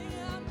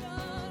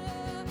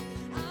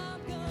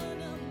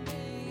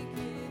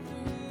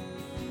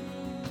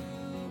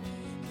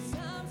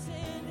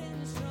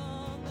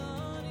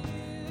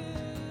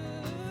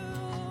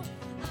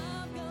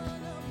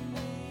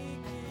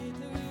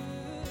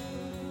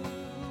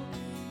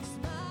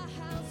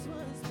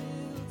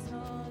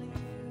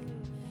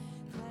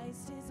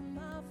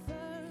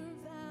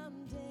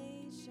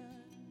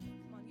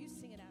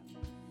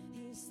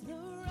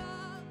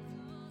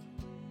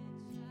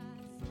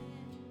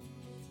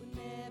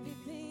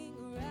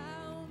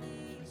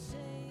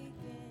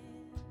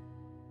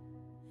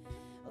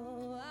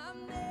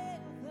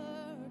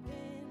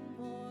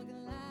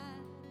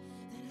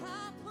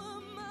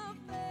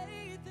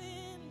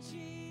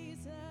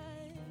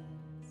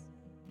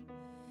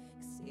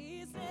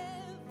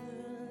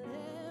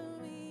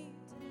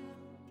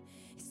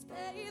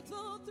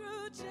faithful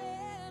through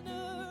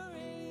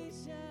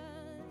generations.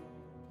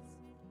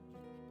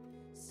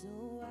 So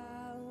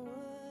why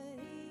would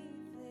he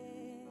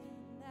fail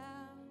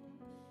now?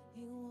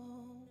 He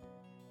won't.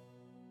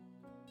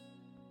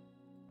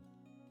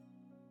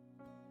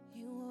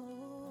 He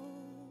won't.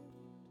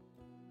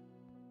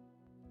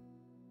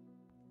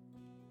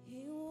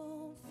 He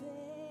won't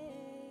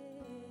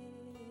fail.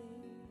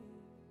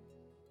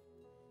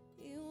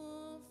 He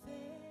won't fail.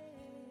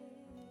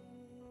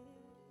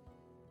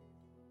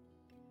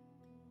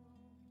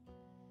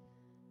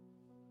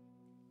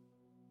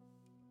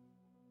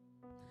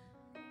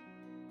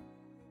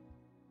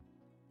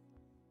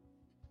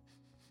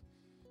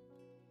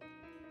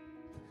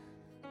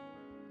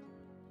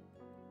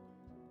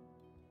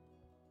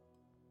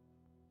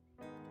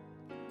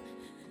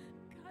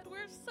 God,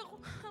 we're so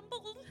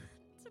humbled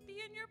to be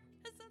in your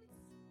presence.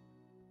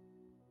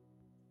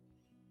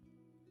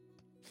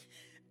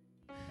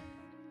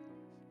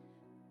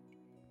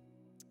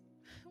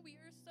 We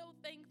are so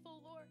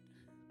thankful, Lord.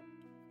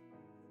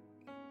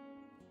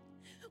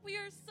 We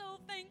are so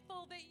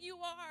thankful that you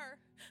are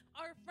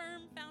our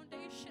firm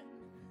foundation.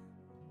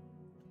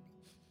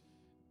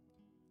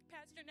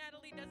 Pastor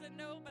Natalie doesn't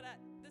know, but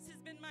this has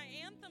been my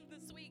anthem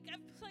this week.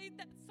 I've played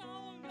that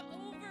song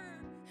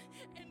over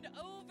and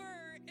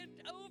over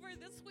and over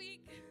this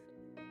week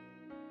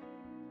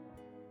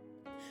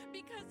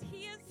because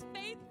he is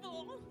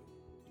faithful.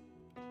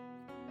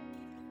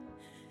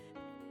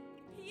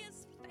 He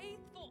is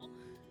faithful.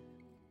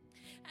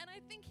 And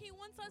I think he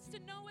wants us to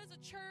know as a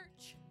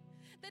church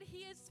that he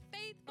is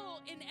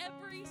faithful in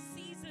every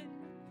season.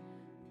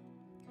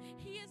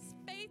 He is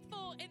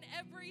faithful in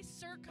every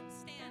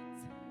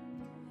circumstance.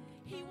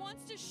 He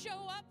wants to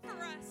show up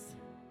for us,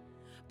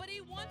 but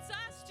he wants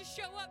us to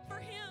show up for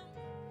him.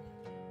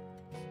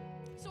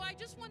 So I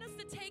just want us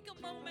to take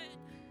a moment.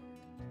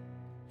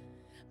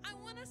 I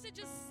want us to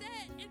just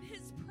sit in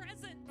his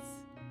presence.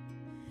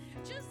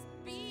 Just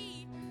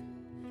be.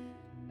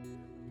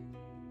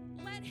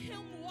 Let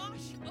him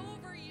wash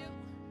over you.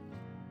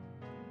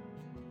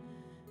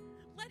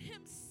 Let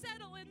him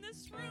settle in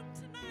this room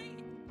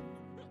tonight.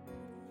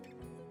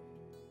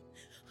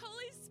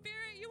 Holy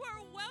Spirit, you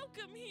are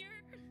welcome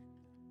here.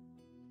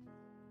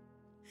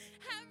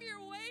 Have your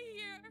way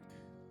here.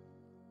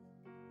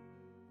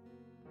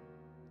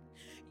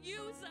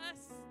 Use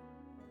us.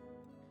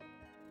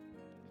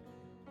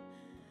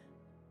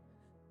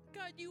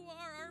 God, you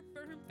are our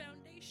firm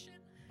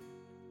foundation.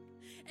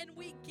 And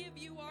we give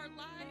you our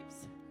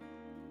lives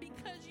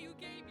because you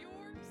gave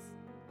yours.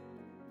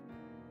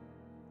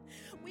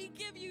 We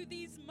give you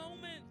these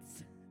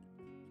moments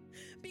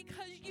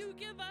because you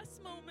give us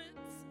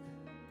moments.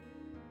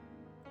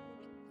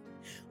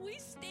 We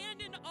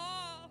stand in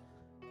awe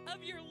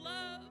of your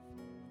love.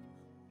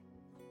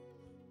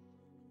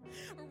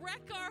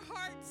 Wreck our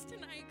hearts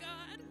tonight,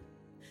 God.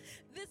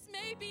 This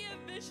may be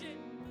a vision,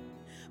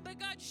 but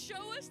God,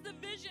 show us the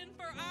vision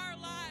for our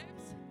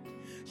lives.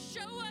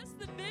 Show us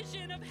the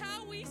vision of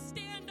how we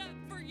stand up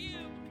for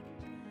you.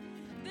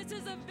 This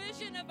is a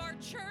vision of our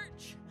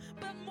church,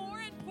 but more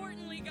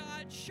importantly,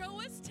 God,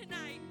 show us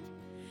tonight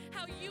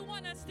how you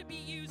want us to be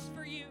used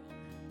for you.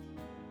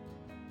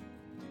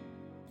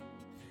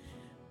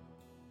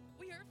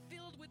 We are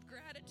filled with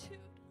gratitude.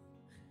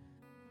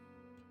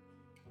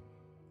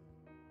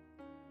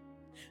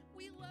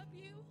 We love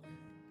you.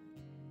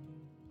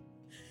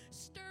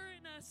 Stir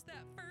in us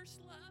that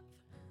first love.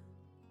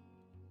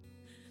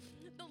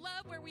 The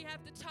love where we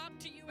have to talk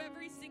to you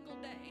every single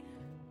day.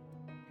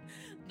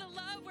 The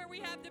love where we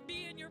have to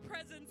be in your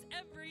presence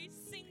every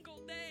single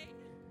day.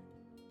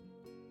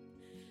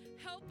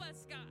 Help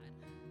us, God.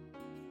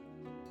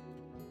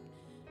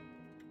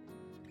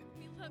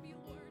 We love you,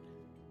 Lord.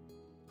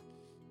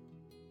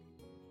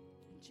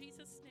 In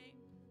Jesus' name,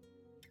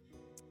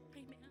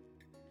 amen.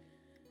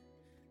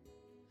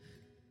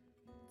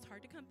 It's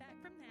hard to come back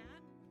from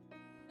that.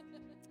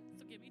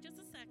 So give me just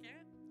a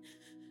second.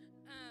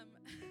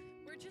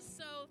 We're just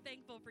so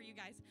thankful for you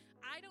guys.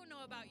 I don't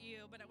know about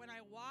you, but when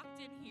I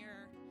walked in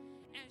here,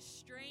 as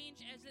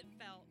strange as it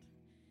felt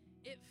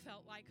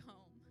like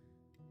home.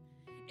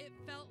 It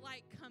felt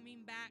like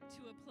coming back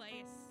to a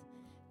place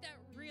that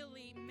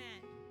really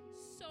meant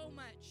so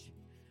much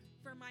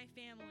for my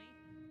family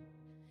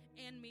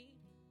and me.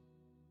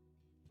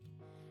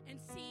 And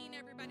seeing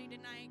everybody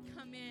tonight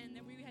come in,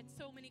 that we had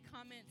so many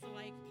comments of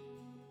like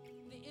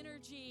the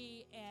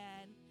energy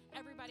and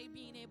everybody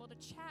being able to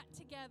chat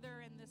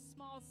together in this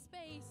small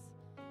space.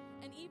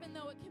 And even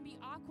though it can be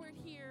awkward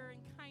here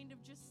and kind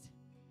of just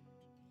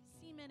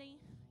cementy,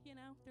 you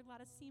know, there's a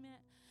lot of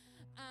cement,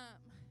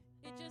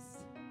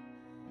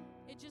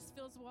 it just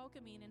feels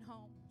welcoming and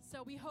home.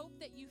 So we hope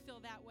that you feel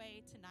that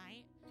way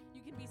tonight.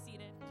 You can be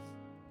seated.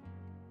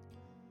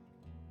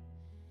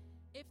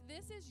 If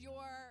this is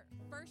your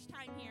first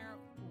time here,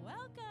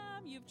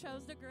 welcome. You've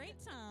chosen a great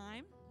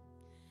time.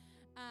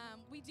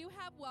 We do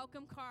have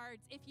welcome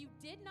cards. If you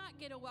did not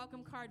get a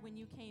welcome card when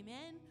you came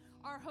in,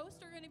 our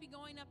hosts are going to be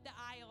going up the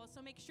aisle,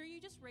 so make sure you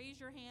just raise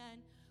your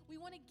hand. We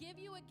want to give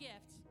you a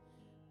gift.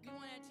 We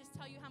want to just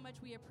tell you how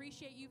much we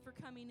appreciate you for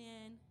coming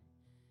in,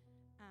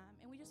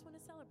 and we just want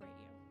to celebrate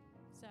you.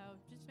 So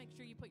just make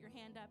sure you put your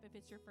hand up if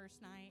it's your first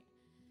night.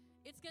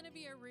 It's going to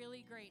be a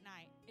really great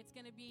night. It's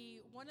going to be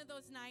one of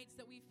those nights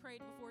that we've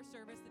prayed before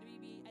service that it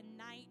would be a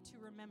night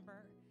to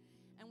remember.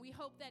 And we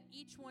hope that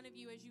each one of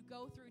you, as you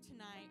go through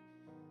tonight,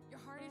 your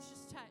heart is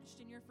just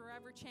touched and you're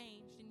forever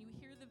changed, and you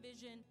hear the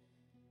vision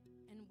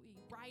and we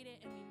write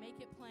it and we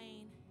make it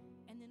plain,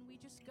 and then we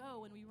just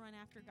go and we run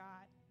after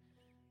God.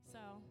 So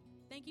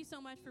thank you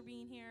so much for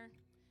being here.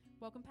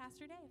 Welcome,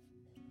 Pastor Dave.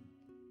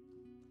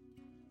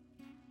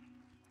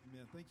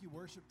 Amen. Thank you,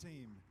 worship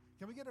team.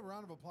 Can we get a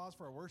round of applause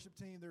for our worship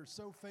team? They're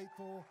so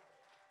faithful,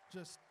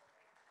 just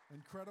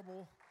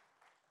incredible.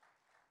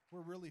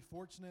 We're really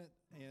fortunate.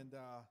 And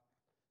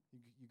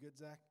you good,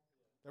 Zach?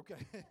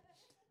 Okay.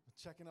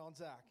 Checking on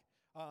Zach.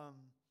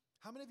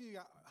 How many of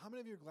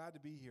you are glad to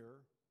be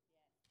here?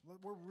 Yes.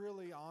 We're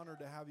really honored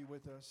to have you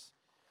with us.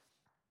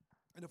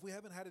 And if we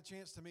haven't had a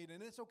chance to meet,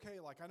 and it's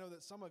okay, like I know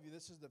that some of you,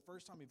 this is the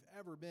first time you've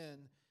ever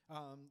been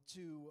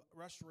to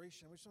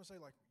Restoration. We just want to say,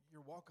 like,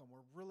 you're welcome.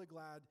 We're really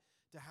glad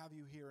to have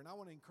you here. And I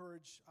want to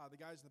encourage the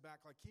guys in the back,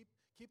 like,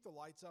 keep the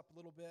lights up a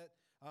little bit.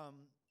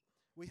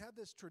 We have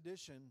this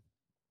tradition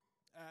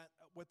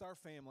with our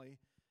family,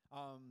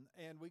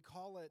 and we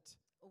call it...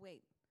 Oh,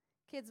 wait.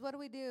 Kids, what do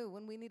we do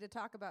when we need to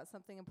talk about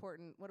something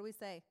important? What do we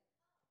say?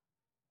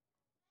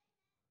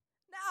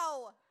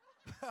 No!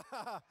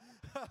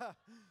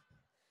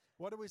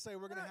 What do we say?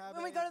 We're going to have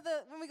when we go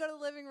to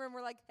the living room,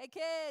 we're like, "Hey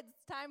kids,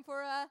 it's time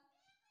for a..."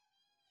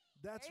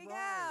 That's there you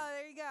right.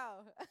 There you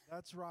go.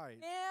 That's right.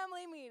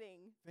 Family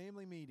meeting.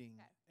 Family meeting.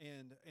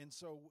 Okay. And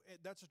so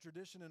that's a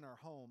tradition in our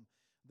home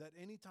that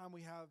anytime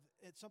we have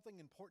something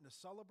important to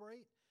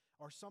celebrate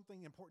or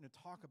something important to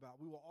talk about,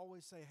 we will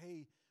always say,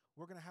 "Hey,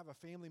 we're going to have a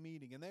family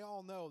meeting." And they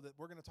all know that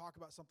we're going to talk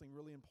about something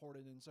really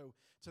important. And so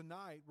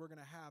tonight we're going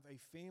to have a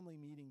family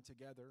meeting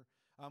together.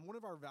 One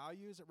of our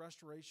values at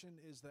Restoration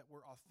is that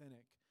we're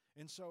authentic.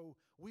 And so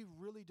we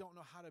really don't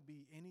know how to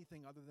be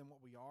anything other than what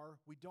we are.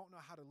 We don't know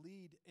how to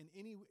lead in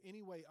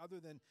any way other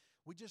than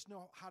we just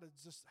know how to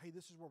just, hey,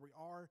 this is where we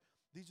are.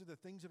 These are the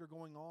things that are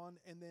going on.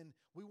 And then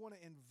we want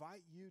to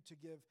invite you to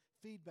give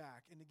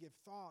feedback and to give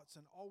thoughts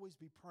and always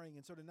be praying.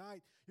 And so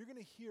tonight you're going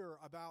to hear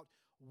about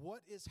what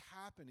is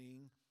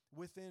happening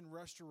within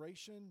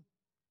Restoration,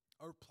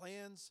 our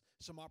plans,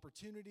 some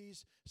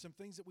opportunities, some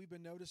things that we've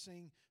been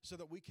noticing so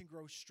that we can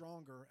grow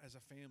stronger as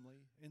a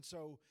family. And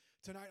so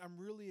tonight, I'm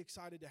really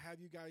excited to have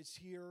you guys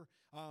here.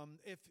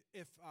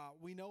 If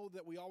we know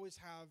that we always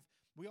have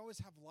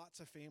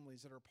lots of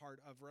families that are part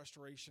of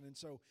Restoration. And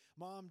so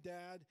Mom,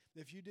 Dad,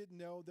 if you didn't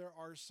know, there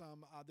are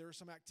some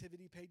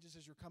activity pages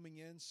as you're coming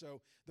in.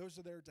 So those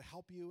are there to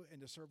help you and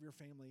to serve your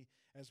family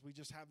as we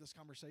just have this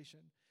conversation.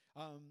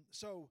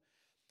 So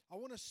I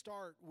want to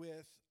start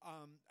with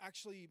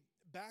actually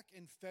back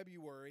in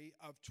February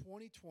of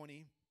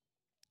 2020,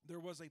 there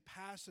was a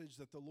passage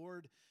that the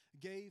Lord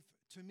gave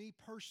to me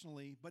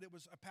personally, but it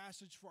was a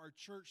passage for our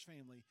church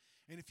family.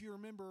 And if you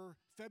remember,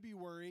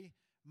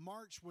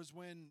 March was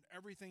when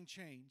everything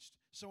changed.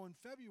 So in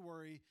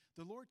February,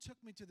 the Lord took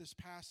me to this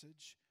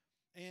passage,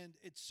 and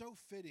it's so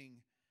fitting.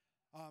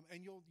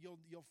 And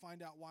you'll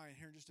find out why in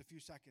here in just a few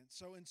seconds.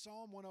 So in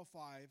Psalm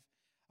 105,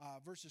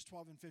 verses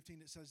 12 and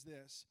 15, it says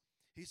this.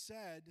 He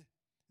said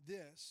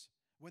this,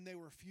 when they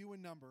were few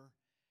in number,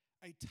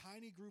 a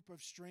tiny group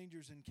of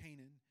strangers in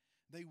Canaan,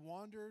 they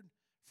wandered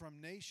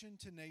from nation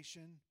to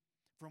nation,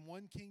 from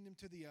one kingdom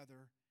to the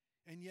other,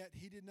 and yet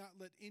he did not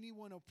let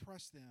anyone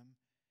oppress them,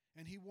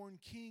 and he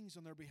warned kings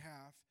on their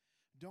behalf,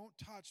 don't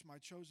touch my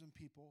chosen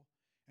people,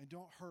 and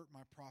don't hurt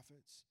my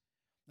prophets.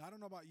 Now, I don't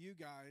know about you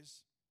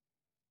guys,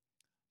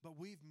 but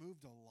we've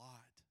moved a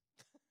lot.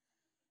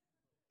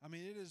 I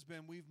mean,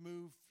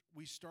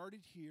 we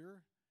started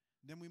here,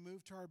 then we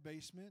moved to our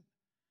basement,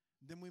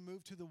 then we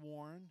moved to the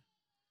Warren,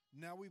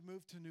 now we've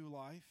moved to New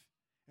Life.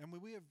 And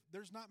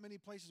there's not many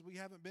places we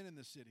haven't been in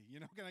this city. You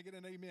know, can I get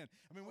an amen?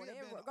 I mean, we have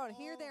been going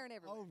here, there, and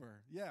everywhere.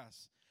 Over,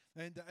 yes.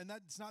 And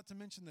that's not to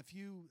mention the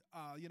few,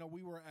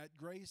 we were at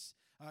Grace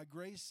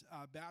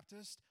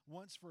Baptist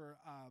once for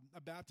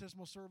a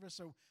baptismal service.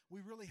 So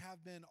we really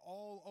have been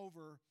all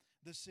over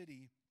the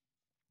city.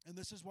 And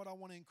this is what I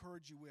want to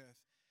encourage you with.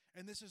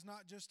 And this is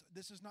not just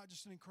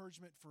an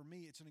encouragement for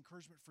me. It's an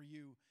encouragement for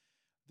you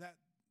that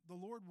the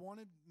Lord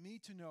wanted me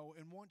to know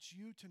and wants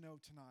you to know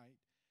tonight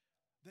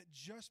that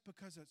just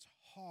because it's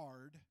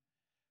hard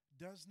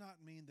does not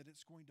mean that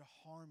it's going to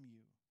harm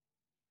you.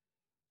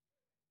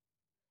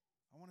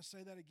 I want to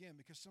say that again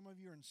because some of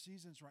you are in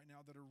seasons right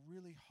now that are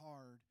really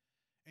hard,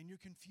 and you're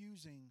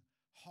confusing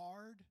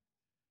hard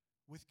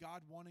with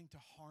God wanting to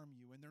harm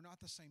you, and they're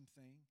not the same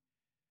thing.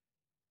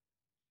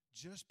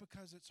 Just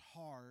because it's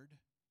hard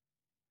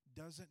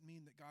doesn't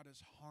mean that God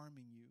is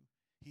harming you.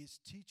 He is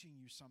teaching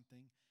you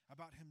something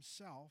about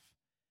himself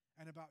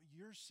and about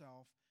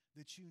yourself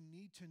that you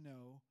need to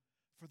know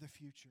for the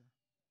future.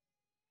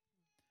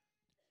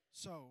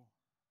 So,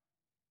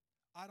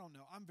 I don't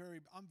know. I'm very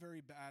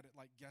bad at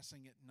like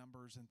guessing at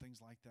numbers and things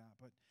like that.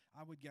 But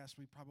I would guess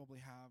we probably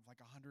have like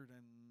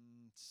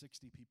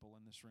 160 people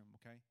in this room,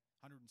 okay?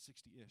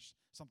 160-ish,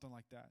 something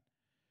like that.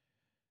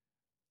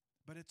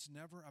 But it's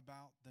never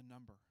about the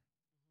number.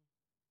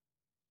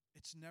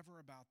 It's never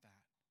about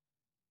that.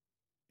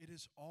 It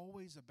is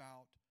always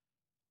about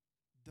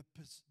the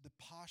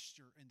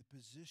posture and the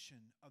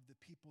position of the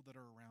people that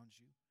are around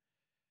you.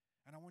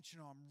 And I want you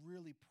to know I'm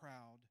really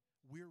proud,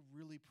 we're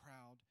really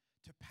proud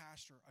to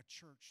pastor a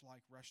church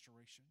like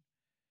Restoration.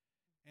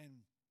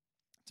 And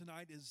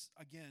tonight is,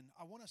 again,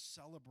 I want to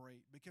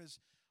celebrate because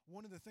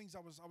one of the things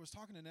I was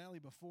talking to Natalie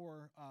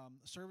before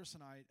service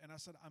tonight, and I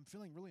said, I'm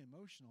feeling really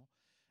emotional.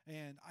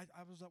 And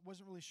I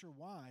wasn't really sure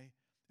why.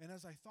 And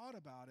as I thought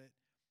about it,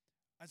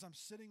 as I'm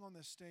sitting on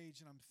this stage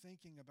and I'm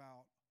thinking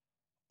about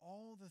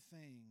all the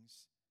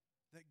things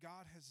that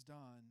God has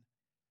done,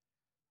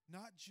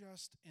 not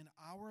just in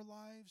our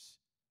lives,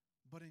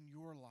 but in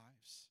your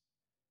lives.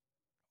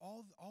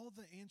 All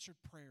the answered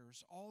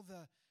prayers, all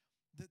the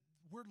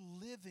we're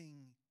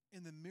living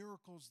in the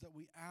miracles that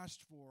we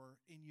asked for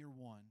in year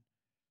one.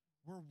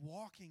 We're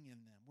walking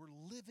in them. We're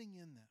living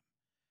in them.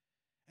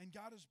 And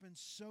God has been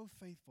so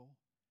faithful,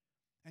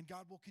 and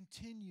God will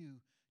continue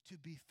to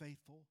be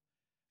faithful.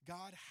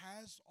 God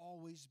has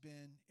always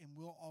been and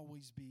will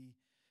always be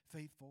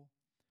faithful.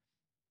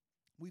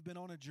 We've been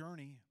on a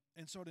journey,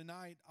 and so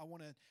tonight I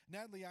want to.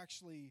 Natalie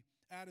actually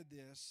added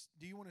this.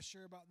 Do you want to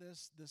share about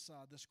this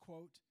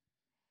quote?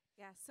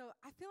 Yeah, so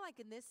I feel like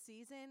in this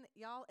season,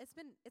 y'all, it's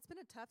been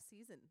a tough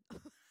season.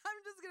 I'm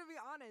just going to be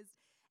honest.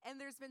 And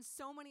there's been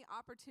so many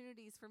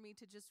opportunities for me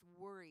to just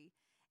worry.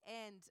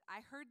 And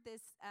I heard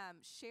this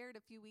shared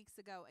a few weeks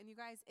ago. And you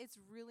guys, it's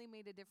really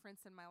made a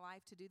difference in my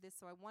life to do this.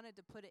 So I wanted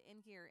to put it in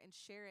here and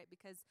share it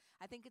because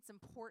I think it's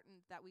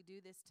important that we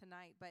do this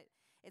tonight. But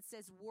it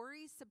says,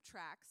 worry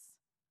subtracts,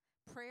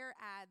 prayer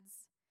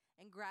adds,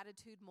 and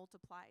gratitude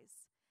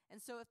multiplies. And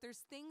so if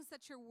there's things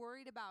that you're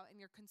worried about and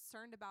you're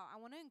concerned about, I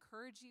want to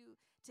encourage you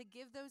to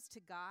give those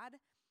to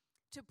God,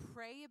 to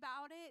pray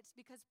about it,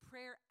 because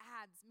prayer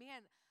adds.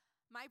 Man,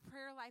 my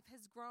prayer life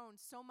has grown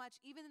so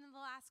much, even in the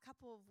last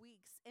couple of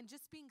weeks, and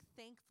just being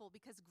thankful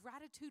because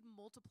gratitude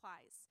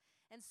multiplies.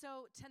 And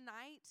so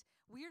tonight,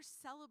 we are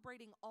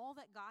celebrating all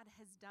that God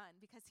has done,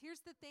 because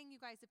here's the thing,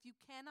 you guys, if you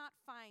cannot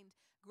find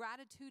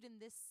gratitude in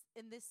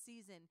this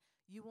season,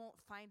 you won't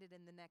find it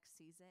in the next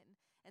season.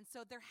 And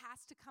so there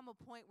has to come a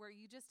point where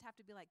you just have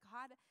to be like,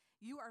 God,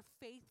 you are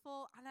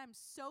faithful, and I'm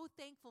so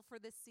thankful for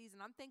this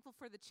season. I'm thankful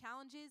for the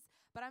challenges,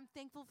 but I'm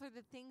thankful for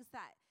the things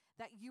that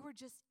you are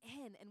just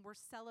in and we're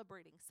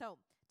celebrating. So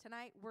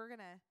tonight we're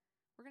gonna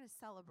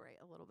celebrate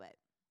a little bit.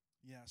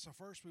 Yeah, so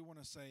first we want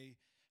to say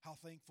how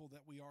thankful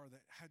that we are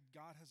that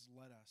God has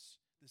led us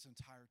this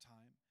entire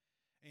time.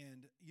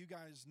 And you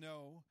guys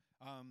know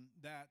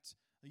that,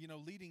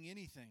 leading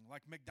anything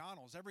like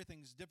McDonald's,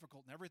 everything's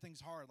difficult and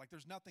everything's hard. Like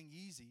there's nothing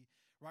easy,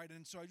 right?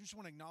 And so I just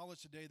want to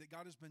acknowledge today that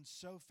God has been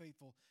so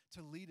faithful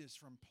to lead us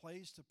from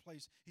place to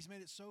place. He's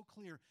made it so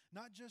clear,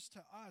 not just to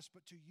us,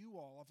 but to you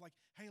all of like,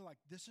 hey, like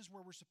this is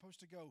where we're supposed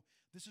to go.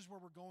 This is where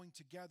we're going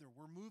together.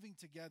 We're moving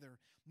together.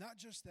 Not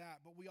just that,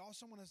 but we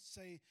also want to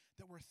say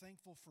that we're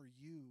thankful for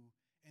you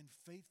and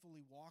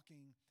faithfully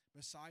walking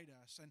beside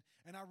us.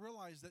 And I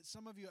realize that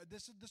some of you,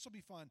 this will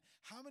be fun.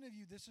 How many of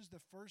you, this is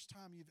the first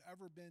time you've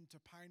ever been to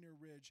Pioneer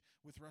Ridge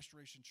with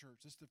Restoration Church?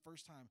 This is the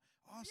first time.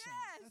 Awesome.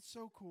 Yes! That's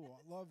so cool.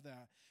 I love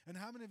that. And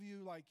how many of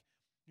you,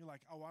 you're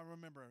like, oh, I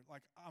remember,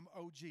 like I'm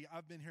OG.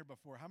 I've been here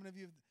before. How many of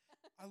you,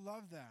 I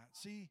love that.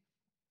 See?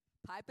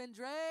 Pipe and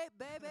drape,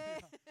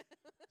 baby.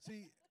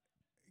 See,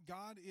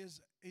 God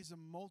is a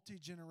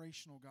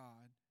multi-generational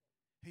God.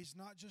 He's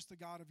not just the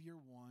God of year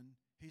one.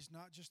 He's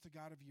not just the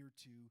God of year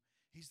two.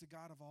 He's the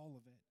God of all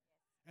of it.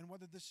 And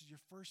whether this is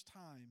your first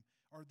time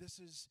or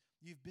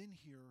you've been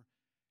here,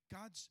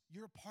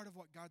 you're a part of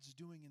what God's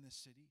doing in this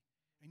city.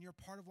 And you're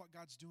a part of what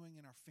God's doing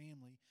in our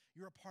family.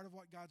 You're a part of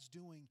what God's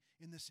doing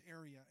in this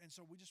area. And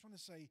so we just want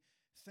to say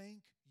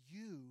thank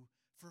you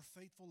for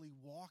faithfully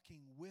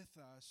walking with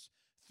us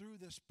through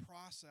this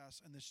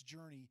process and this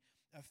journey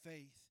of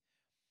faith.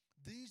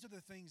 These are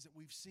the things that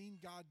we've seen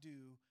God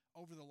do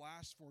over the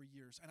last 4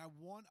 years. And I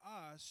want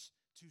us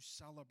to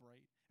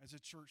celebrate as a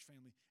church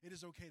family. It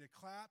is okay to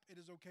clap. It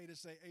is okay to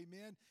say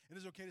amen. It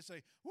is okay to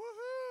say,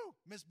 woohoo!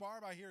 Miss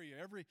Barb, I hear you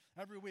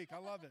every week. I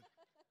love it.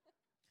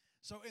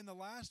 So in the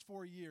last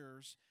 4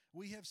 years,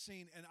 we have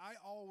seen, and I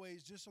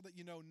always, just so that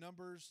you know,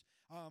 numbers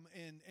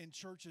in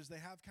churches, they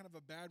have kind of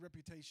a bad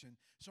reputation.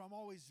 So I'm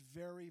always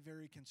very,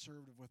 very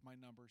conservative with my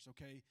numbers,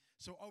 okay?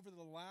 So over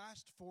the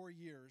last 4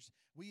 years,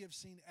 we have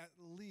seen at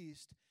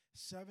least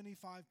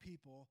 75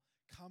 people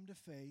come to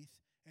faith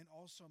and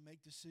also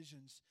make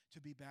decisions to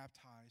be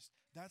baptized.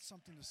 That's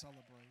something to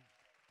celebrate.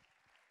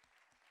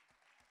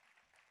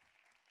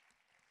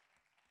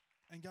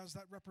 And guys,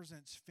 that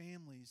represents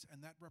families,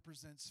 and that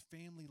represents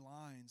family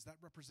lines. That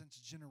represents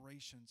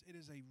generations. It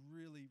is a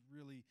really,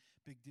 really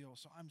big deal.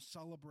 So I'm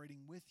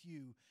celebrating with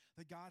you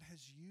that God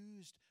has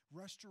used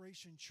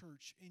Restoration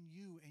Church in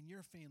you and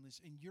your families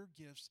and your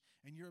gifts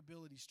and your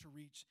abilities to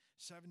reach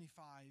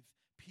 75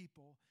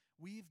 people.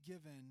 We've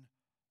given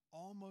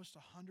almost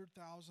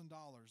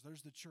 $100,000.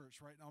 There's the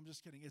church, right? No, I'm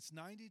just kidding. It's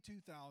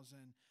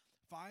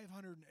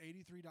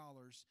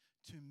 $92,583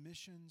 to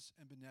missions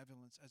and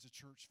benevolence as a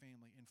church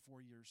family in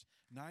 4 years.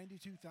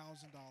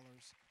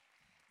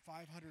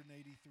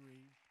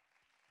 $92,583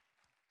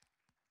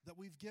 that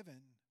we've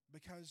given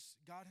because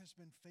God has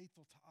been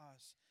faithful to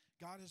us.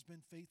 God has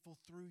been faithful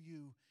through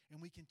you,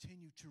 and we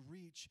continue to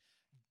reach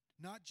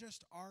not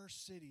just our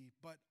city,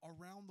 but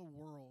around the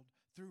world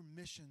through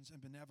missions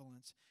and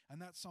benevolence.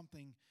 And that's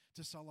something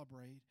to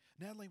celebrate.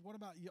 Natalie, what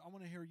about you? I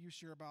want to hear you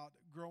share about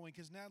growing,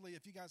 because Natalie,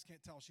 if you guys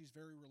can't tell, she's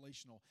very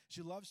relational.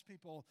 She loves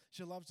people.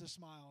 She loves to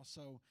smile.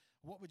 So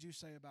what would you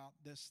say about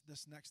this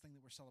next thing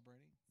that we're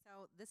celebrating?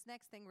 So this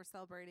next thing we're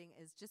celebrating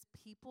is just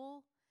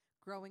people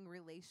growing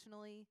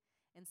relationally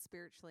and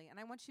spiritually. And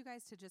I want you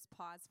guys to just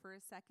pause for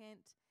a second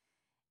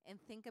and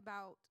think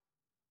about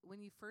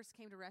when you first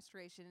came to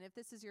Restoration. And if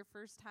this is your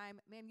first time,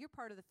 man, you're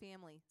part of the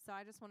family. So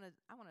I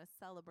want to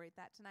celebrate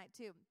that tonight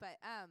too. But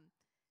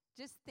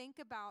just think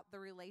about the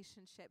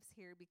relationships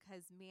here,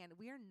 because man,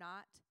 we're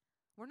not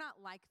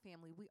like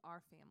family. We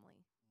are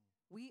family.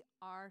 We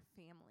are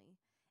family.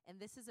 And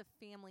this is a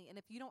family. And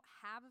if you don't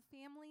have a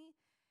family,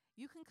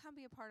 you can come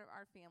be a part of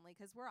our family,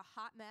 because we're a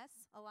hot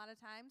mess a lot of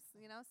times.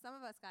 You know, some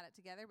of us got it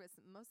together, but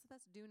most of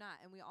us do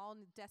not. And we all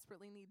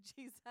desperately need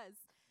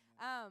Jesus.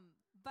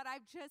 But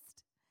I've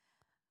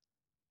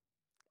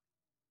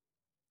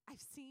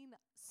seen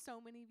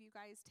so many of you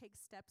guys take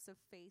steps of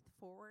faith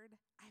forward.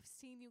 I've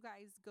seen you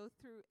guys go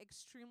through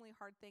extremely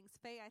hard things.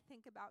 Faye, I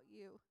think about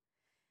you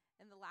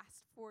in the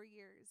last 4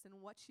 years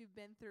and what you've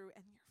been through,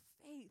 and your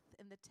faith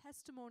and the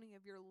testimony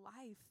of your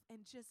life,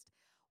 and just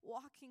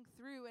walking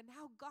through, and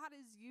how God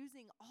is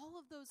using all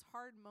of those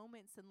hard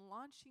moments and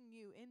launching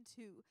you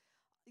into,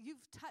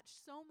 you've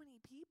touched so many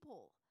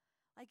people.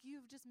 Like,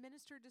 you've just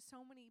ministered to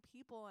so many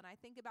people. And I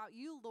think about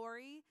you,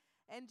 Lori,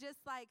 and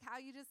just like how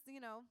you just,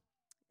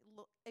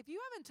 if you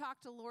haven't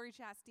talked to Lori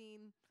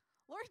Chastain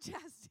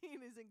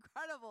is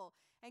incredible.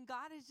 And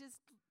God is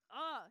just,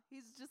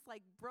 he's just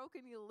like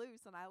broken you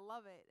loose, and I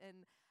love it.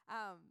 And,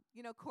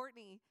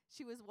 Courtney,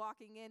 she was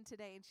walking in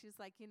today, and she's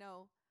like,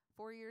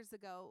 4 years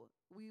ago,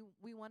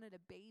 we wanted a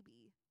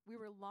baby. We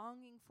were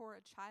longing for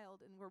a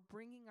child, and we're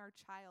bringing our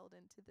child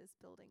into this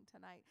building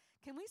tonight.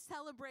 Can we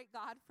celebrate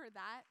God for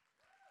that?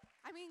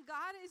 I mean,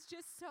 God is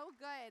just so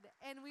good.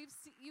 And we've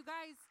seen, you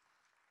guys,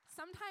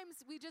 sometimes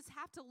we just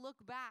have to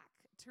look back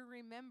to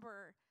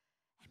remember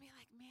and be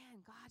like, man,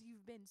 God,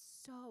 you've been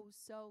so,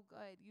 so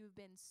good. You've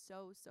been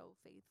so, so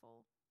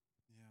faithful.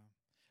 Yeah.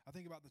 I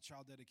think about the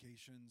child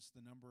dedications,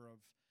 the number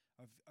of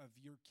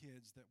your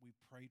kids that we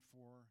prayed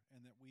for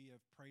and that we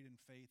have prayed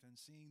in faith, and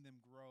seeing them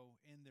grow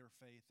in their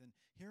faith and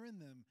hearing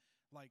them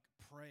like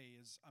pray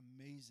is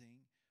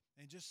amazing.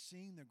 And just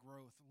seeing the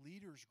growth,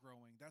 leaders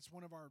growing. That's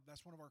one of our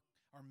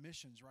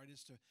missions, right?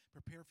 Is to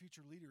prepare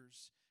future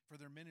leaders for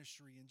their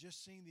ministry, and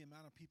just seeing the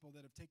amount of people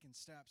that have taken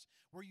steps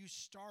where you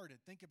started.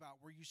 Think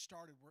about where you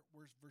started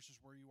versus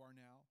where you are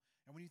now.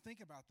 And when you think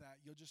about that,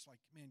 you'll just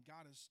like, man,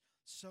 God is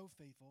so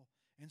faithful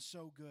and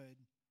so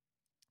good.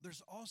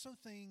 There's also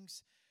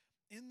things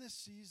in this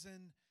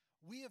season.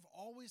 We have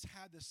always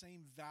had the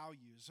same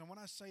values. And when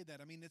I say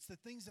that, I mean, it's the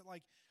things that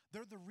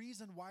they're the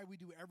reason why we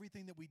do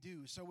everything that we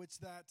do. So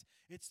that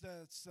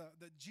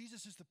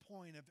Jesus is the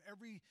point of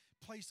every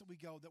place that we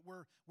go, that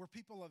we're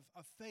people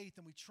of faith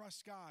and we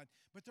trust God.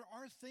 But there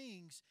are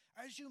things,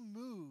 as you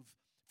move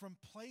from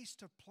place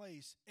to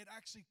place, it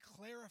actually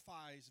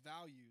clarifies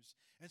values.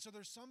 And so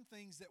there's some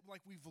things that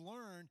we've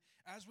learned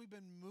as we've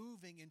been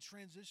moving and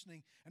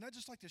transitioning. And I'd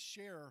just like to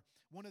share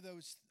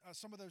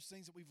some of those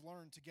things that we've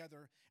learned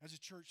together as a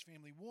church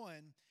family.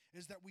 One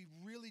is that we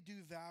really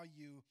do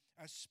value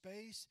a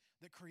space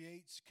that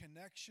creates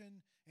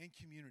connection and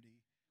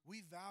community.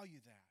 We value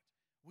that.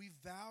 We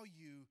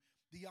value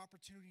the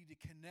opportunity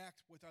to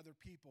connect with other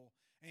people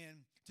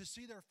and to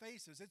see their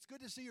faces. It's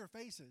good to see your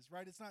faces,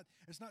 right?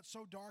 It's not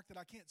so dark that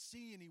I can't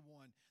see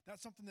anyone.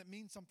 That's something that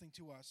means something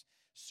to us.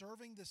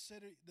 Serving the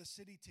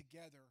city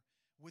together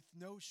with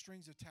no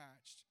strings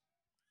attached.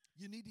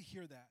 You need to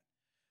hear that.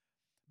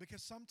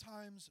 Because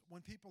sometimes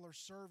when people are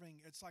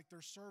serving, it's like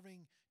they're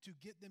serving to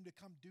get them to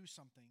come do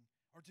something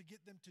or to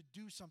get them to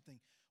do something.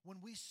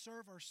 When we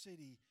serve our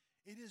city,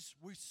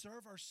 we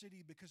serve our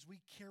city because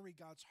we carry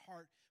God's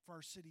heart for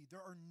our city.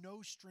 There are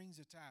no strings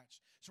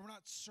attached. So we're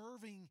not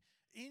serving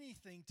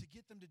anything to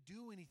get them to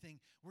do anything.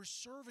 We're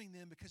serving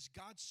them because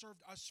God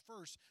served us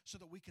first so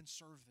that we can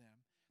serve them.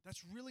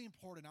 That's really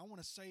important. I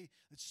want to say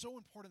it's so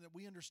important that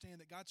we understand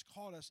that God's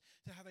called us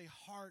to have a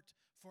heart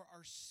for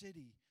our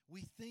city.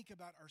 We think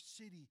about our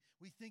city.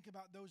 We think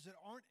about those that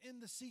aren't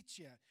in the seats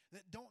yet,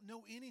 that don't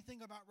know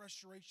anything about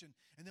Restoration,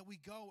 and that we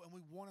go and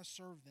we want to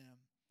serve them.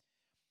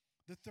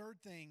 The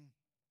third thing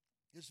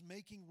is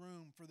making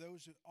room for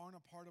those that aren't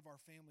a part of our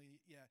family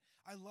yet.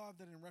 I love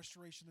that in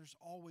Restoration, there's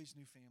always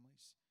new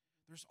families.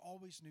 There's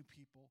always new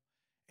people,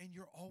 and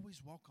you're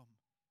always welcome.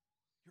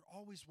 You're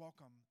always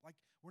welcome. Like,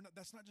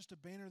 that's not just a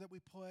banner that we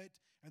put,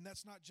 and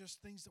that's not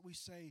just things that we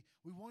say.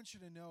 We want you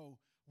to know,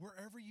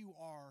 wherever you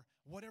are,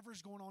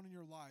 whatever's going on in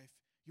your life,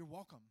 you're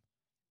welcome.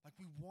 Like,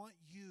 we want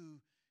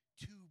you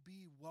to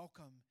be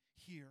welcome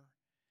here.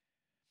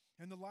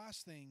 And the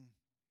last thing,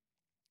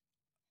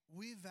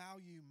 we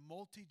value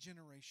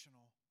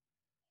multi-generational,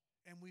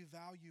 and we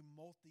value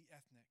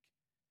multi-ethnic.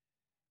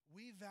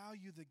 We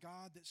value the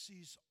God that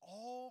sees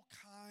all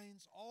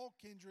kinds, all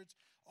kindreds,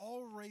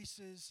 all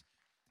races.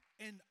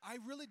 And I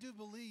really do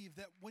believe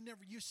that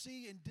whenever you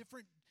see in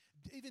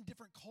even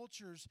different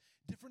cultures,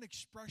 different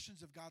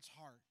expressions of God's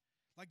heart,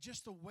 like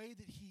just the way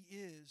that He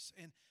is.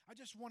 And I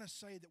just want to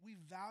say that we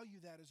value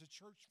that as a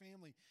church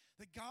family,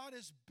 that God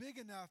is big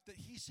enough that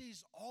He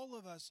sees all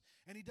of us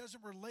and He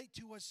doesn't relate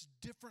to us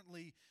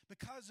differently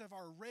because of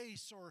our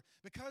race or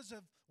because of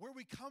where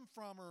we come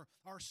from or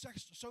our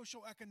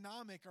social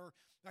economic. Or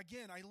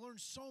again, I learned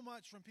so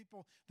much from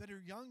people that are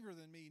younger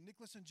than me,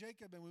 Nicholas and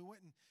Jacob, and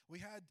we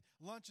had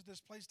lunch at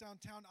this place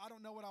downtown. I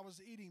don't know what I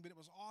was eating, but it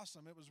was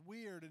awesome. It was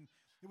weird and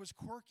it was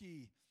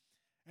quirky.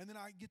 And then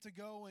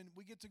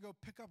we get to go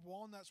pick up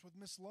walnuts with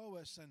Miss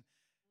Lois, and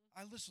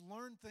I just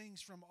learn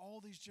things from all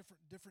these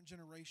different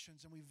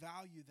generations, and we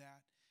value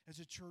that as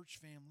a church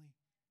family.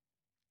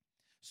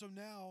 So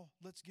now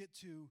let's get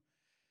to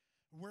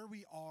where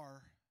we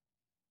are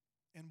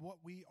and what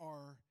we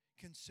are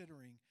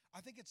considering.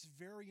 I think it's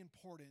very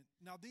important.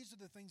 Now, these are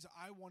the things that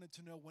I wanted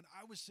to know when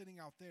I was sitting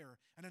out there,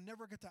 and I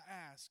never get to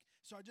ask.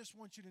 So I just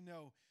want you to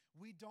know,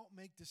 we don't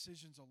make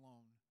decisions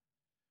alone.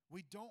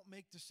 We don't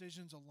make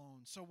decisions alone.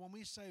 So when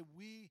we say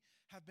we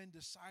have been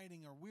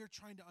deciding or we're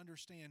trying to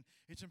understand,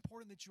 it's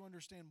important that you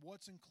understand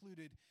what's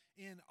included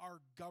in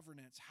our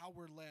governance, how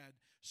we're led.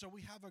 So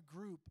we have a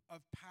group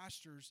of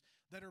pastors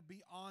that are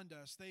beyond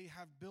us. They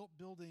have built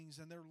buildings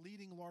and they're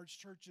leading large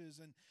churches,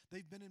 and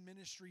they've been in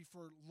ministry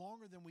for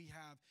longer than we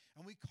have,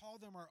 and we call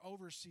them our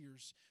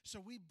overseers. So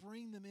we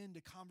bring them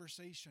into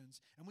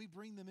conversations, and we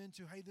bring them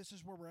into, hey, this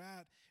is where we're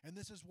at, and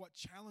this is what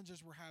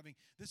challenges we're having.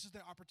 This is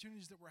the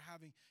opportunities that we're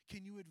having.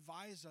 Can you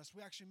advise us?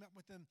 We actually met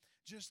with them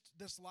just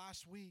this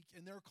last week,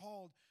 and they're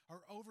called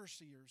our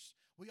overseers.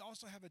 We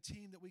also have a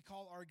team that we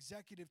call our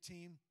executive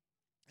team,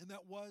 and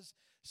that was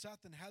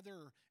Seth and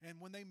Heather. And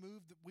when they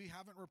moved, we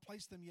haven't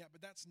replaced them yet,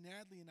 but that's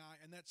Natalie and I,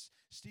 and that's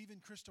Steve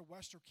and Krista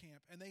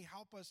Westerkamp. And they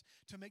help us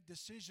to make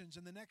decisions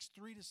in the next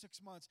 3 to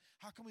 6 months.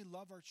 How can we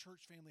love our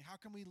church family? How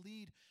can we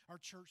lead our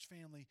church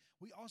family?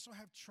 We also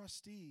have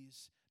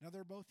trustees. Now,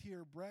 they're both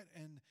here, Brett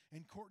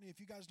and Courtney. If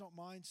you guys don't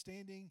mind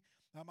standing,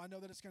 I know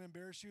that it's going to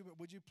embarrass you, but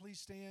would you please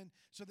stand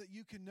so that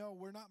you can know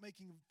we're not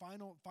making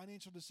final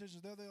financial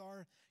decisions. There they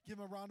are. Give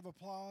them a round of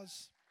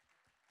applause.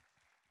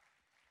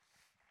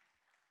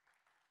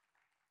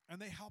 And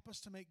they help us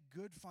to make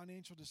good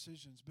financial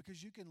decisions,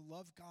 because you can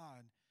love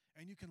God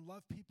and you can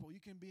love people.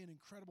 You can be an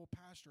incredible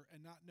pastor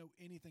and not know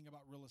anything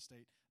about real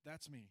estate.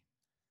 That's me.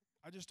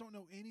 I just don't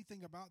know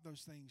anything about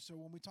those things. So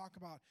when we talk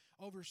about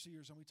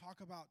overseers and we talk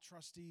about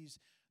trustees,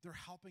 they're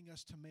helping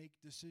us to make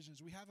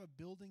decisions. We have a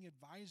building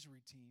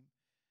advisory team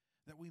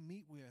that we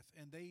meet with,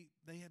 and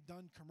they have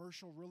done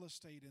commercial real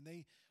estate, and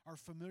they are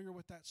familiar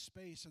with that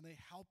space, and they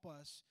help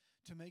us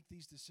to make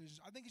these decisions.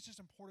 I think it's just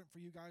important for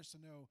you guys to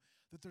know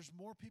that there's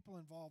more people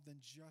involved than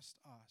just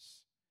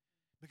us,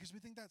 because we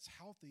think that's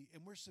healthy,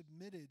 and we're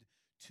submitted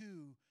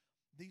to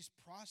these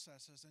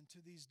processes and to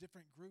these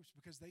different groups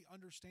because they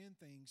understand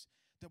things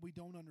that we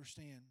don't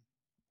understand.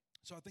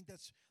 So I think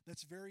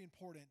that's very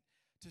important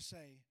to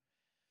say.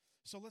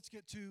 So let's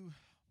get to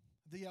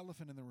the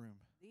elephant in the room.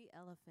 The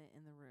elephant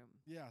in the room.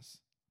 Yes.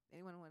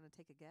 Anyone want to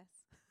take a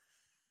guess?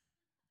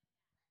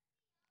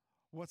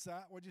 What's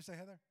that? What'd you say,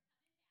 Heather?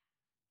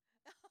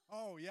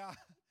 Oh, yeah.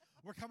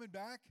 We're coming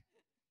back?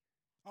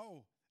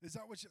 Oh, is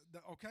that what you...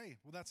 Okay,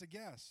 well, that's a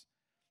guess.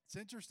 It's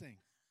interesting.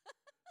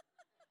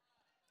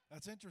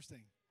 That's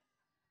interesting.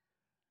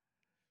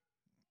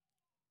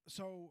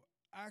 So,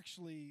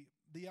 actually,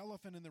 the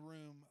elephant in the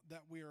room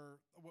that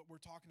what we're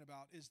talking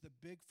about is the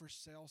big for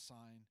sale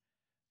sign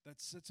that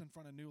sits in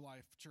front of New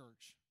Life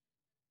Church.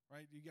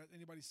 Right? You got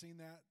anybody seen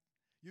that?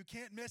 You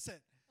can't miss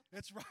it.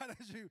 It's right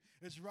as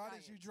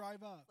you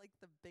drive up. Like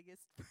the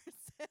biggest for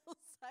sale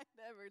sign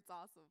ever. It's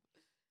awesome.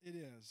 It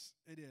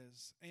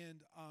is.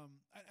 And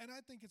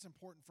I think it's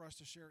important for us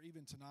to share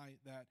even tonight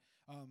that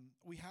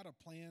we had a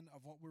plan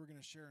of what we were going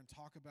to share and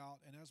talk about.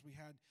 And as we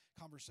had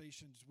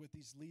conversations with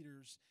these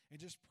leaders and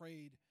just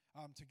prayed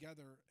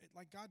together,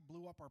 God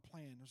blew up our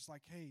plan. It was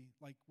like, hey,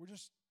 we're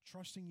just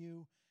trusting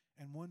you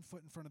and one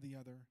foot in front of the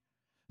other.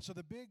 So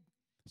the big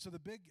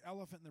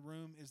elephant in the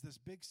room is this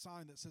big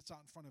sign that sits out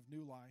in front of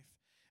New Life.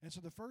 And so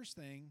the first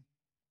thing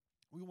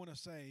we want to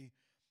say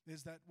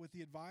is that with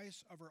the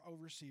advice of our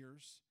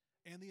overseers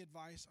and the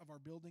advice of our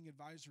building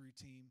advisory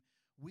team,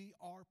 we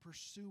are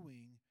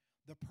pursuing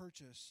the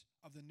purchase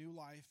of the New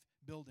Life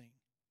building.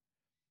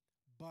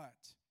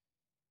 But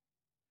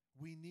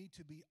we need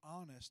to be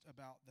honest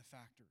about the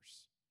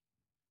factors.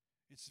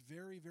 It's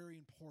very, very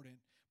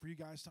important for you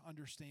guys to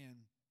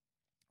understand.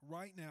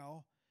 Right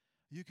now,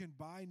 you can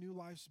buy New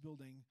Life's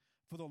building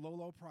for the low,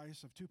 low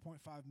price of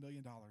 $2.5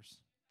 million.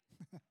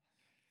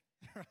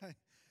 Right?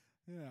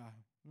 Yeah.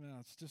 Well,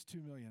 it's just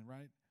 $2 million,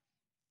 right?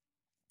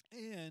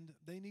 And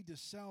they need to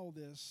sell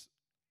this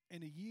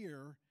in a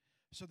year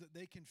so that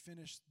they can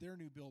finish their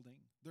new building.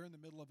 They're in the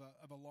middle of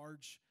a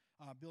large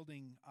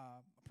building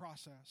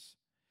process.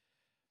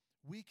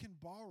 We can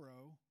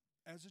borrow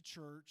as a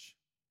church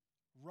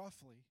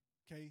roughly,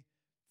 okay?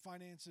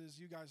 Finances,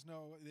 you guys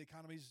know the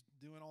economy's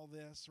doing all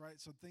this, right?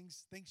 So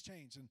things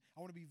change, and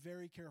I want to be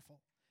very careful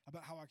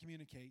about how I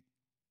communicate.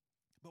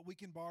 But we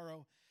can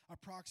borrow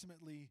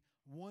approximately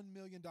 $1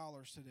 million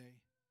today.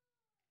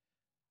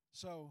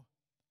 So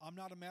I'm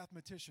not a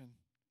mathematician,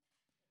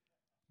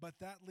 but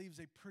that leaves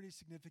a pretty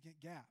significant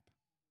gap.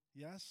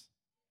 Yes?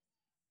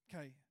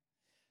 Okay.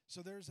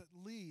 So there's at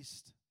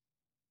least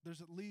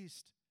 $1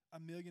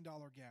 million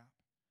gap.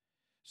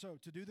 So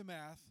to do the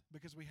math,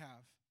 because we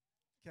have,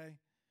 okay,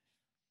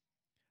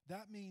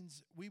 that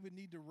means we would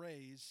need to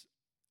raise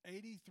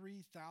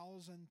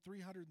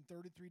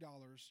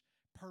 $83,333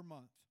 per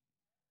month.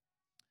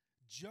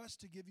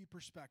 Just to give you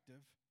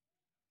perspective,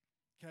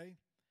 okay,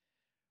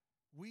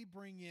 we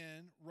bring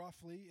in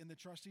roughly, and the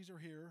trustees are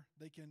here.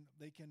 You can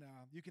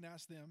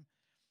ask them.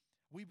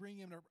 We bring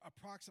in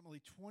approximately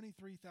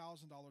 $23,000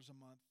 a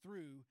month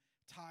through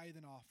tithe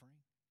and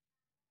offering.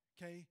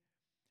 Okay,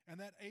 and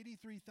that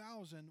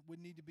 $83,000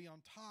 would need to be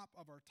on top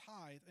of our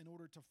tithe in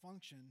order to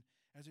function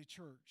as a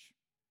church.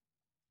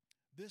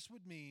 This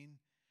would mean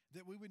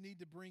that we would need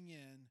to bring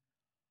in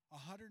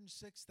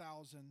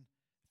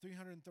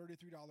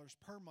 $106,333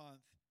 per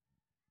month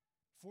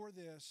for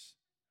this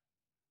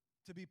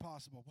to be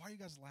possible. Why are you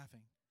guys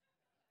laughing?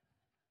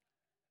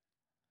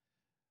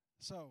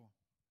 So,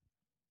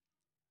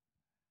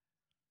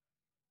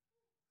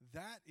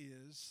 that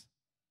is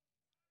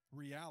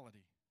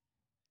reality.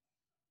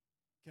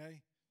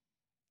 Okay?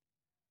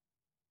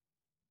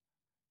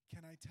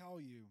 Can I tell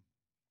you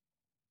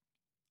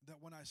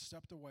that when I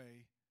stepped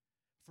away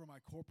from my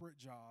corporate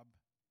job,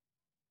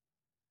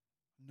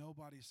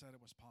 nobody said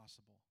it was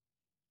possible.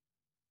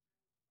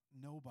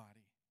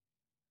 Nobody.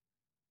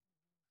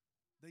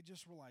 They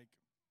just were like,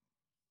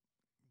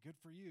 good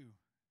for you.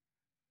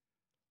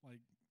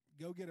 Like,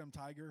 go get him,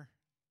 Tiger.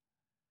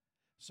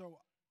 So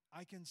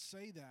I can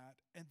say that,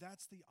 and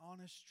that's the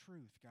honest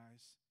truth,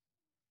 guys.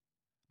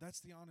 That's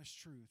the honest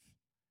truth.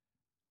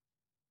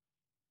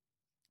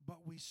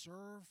 But we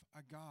serve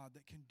a God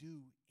that can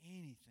do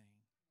anything.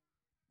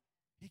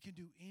 He can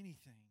do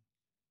anything.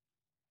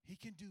 He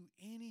can do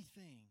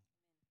anything.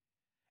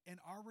 And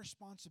our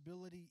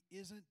responsibility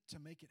isn't to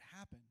make it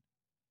happen.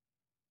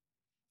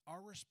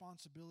 Our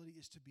responsibility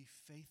is to be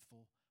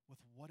faithful with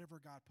whatever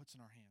God puts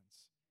in our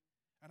hands.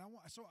 And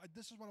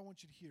this is what I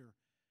want you to hear.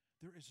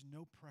 There is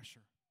no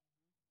pressure.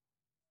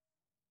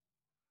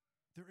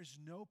 There is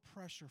no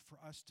pressure for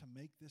us to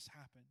make this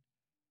happen.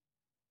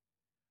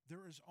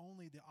 There is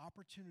only the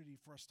opportunity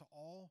for us to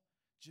all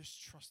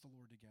just trust the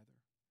Lord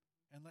together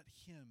and let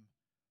Him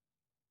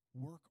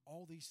work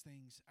all these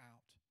things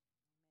out.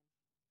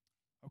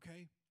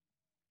 Okay?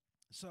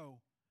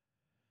 So,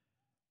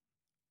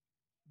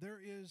 there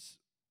is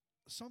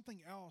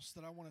something else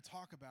that I want to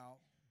talk about.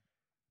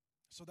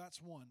 So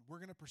that's one. We're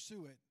going to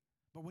pursue it,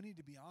 but we need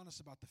to be honest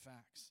about the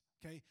facts.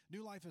 Okay?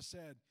 New Life has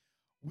said,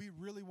 we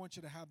really want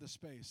you to have this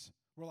space.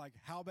 We're like,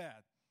 how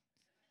bad?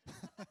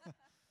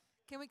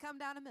 Can we come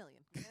down $1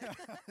 million?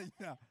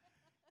 Yeah.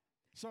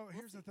 So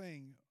here's the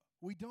thing.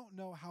 We don't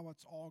know how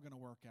it's all going to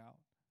work out.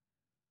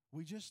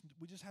 We just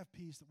have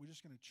peace that we're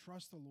just going to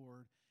trust the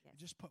Lord and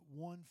just put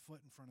one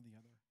foot in front of the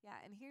other.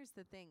 Yeah, and here's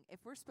the thing.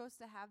 If we're supposed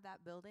to have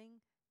that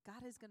building,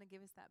 God is going to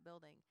give us that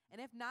building.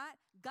 And if not,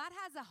 God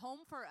has a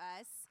home for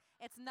us.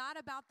 It's not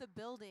about the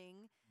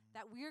building,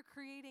 that we're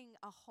creating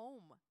a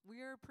home.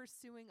 We're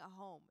pursuing a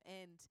home.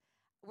 And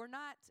we're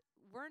not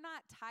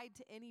tied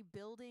to any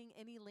building,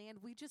 any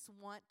land. We just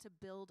want to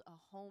build a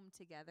home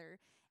together.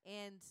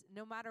 And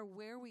no matter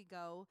where we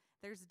go,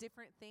 there's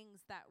different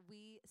things that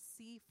we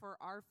see for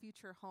our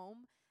future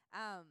home.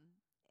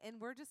 And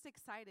we're just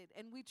excited.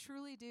 And we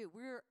truly do.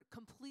 We're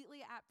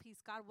completely at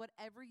peace. God,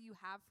 whatever you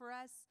have for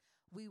us,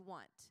 we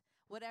want.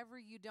 Whatever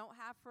you don't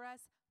have for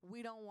us,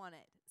 we don't want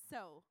it.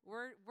 So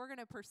we're going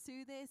to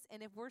pursue this.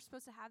 And if we're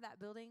supposed to have that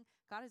building,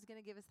 God is going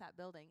to give us that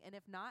building. And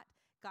if not,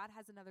 God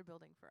has another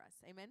building for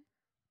us. Amen?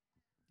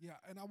 Yeah,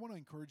 and I want to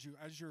encourage you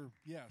as you're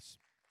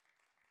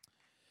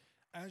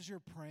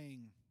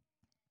praying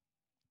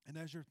and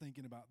as you're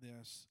thinking about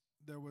this,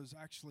 there was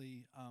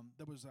actually a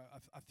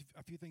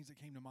few things that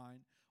came to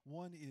mind.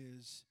 One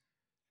is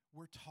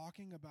we're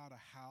talking about a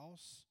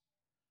house,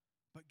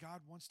 but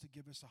God wants to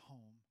give us a home.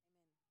 Amen.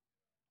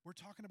 We're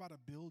talking about a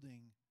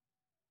building,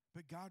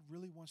 but God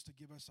really wants to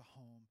give us a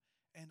home.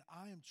 And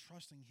I am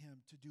trusting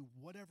Him to do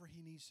whatever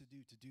He needs to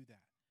do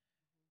that.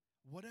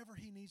 Whatever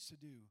He needs to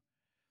do.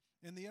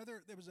 And the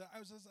other, I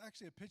was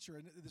actually a picture,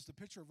 and it's the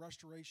picture of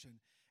restoration.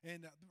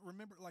 And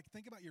remember, like,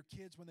 think about your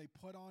kids when they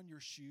put on your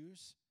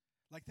shoes.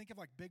 Like, think of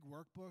like big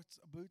work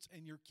boots,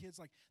 and your kids,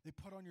 like, they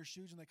put on your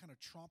shoes and they kind of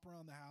tromp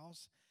around the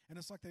house. And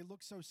it's like they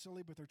look so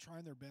silly, but they're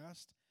trying their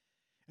best.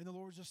 And the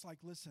Lord's just like,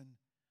 listen,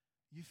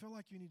 you feel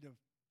like you need to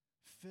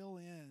fill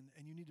in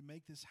and you need to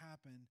make this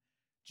happen.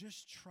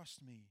 Just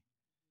trust me.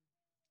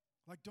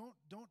 Like,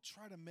 don't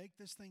try to make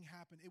this thing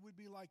happen. It would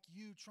be like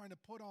you trying to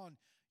put on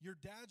your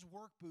dad's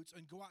work boots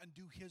and go out and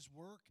do his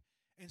work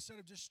instead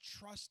of just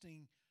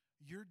trusting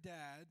your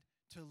dad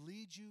to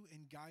lead you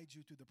and guide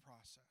you through the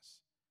process.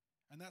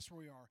 And that's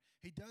where we are.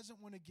 He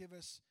doesn't want to give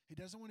us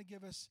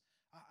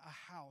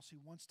a house. He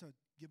wants to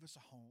give us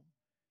a home,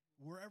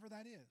 wherever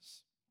that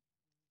is.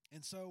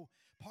 And so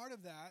part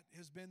of that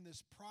has been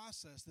this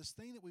process, this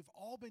thing that we've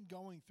all been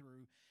going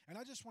through. And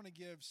I just want to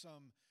give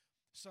some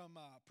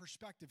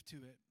perspective to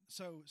it.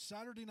 So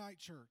Saturday night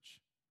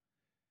church.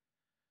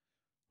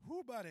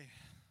 Whoo, buddy.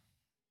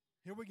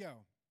 Here we go.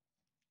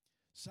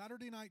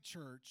 Saturday night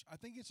church, I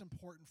think it's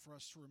important for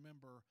us to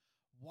remember,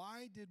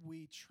 why did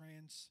we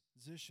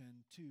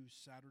transition to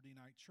Saturday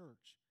night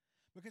church?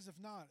 Because if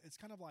not, it's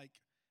kind of like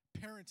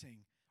parenting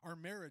or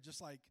marriage. It's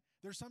like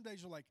there's some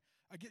days you're like,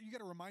 you got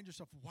to remind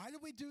yourself, why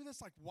did we do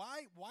this? Like,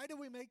 why do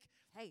we make...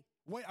 Hey.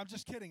 Wait, I'm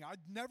just kidding. I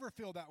never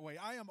feel that way.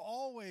 I am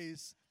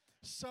always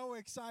so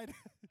excited.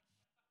 Okay.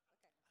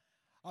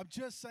 I'm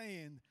just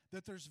saying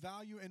that there's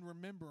value in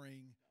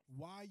remembering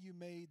why you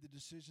made the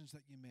decisions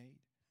that you made.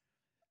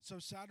 So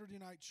Saturday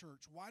night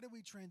church, why do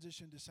we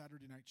transition to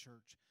Saturday night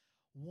church?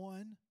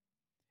 One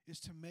is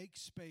to make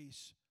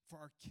space for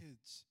our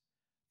kids.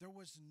 There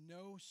was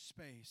no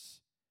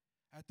space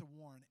at the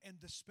Warren. And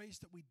the space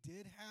that we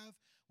did have,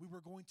 we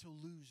were going to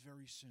lose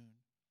very soon.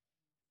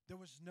 There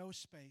was no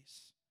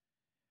space.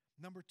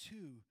 Number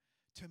two,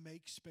 to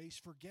make space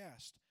for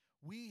guests.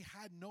 We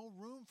had no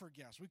room for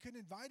guests. We couldn't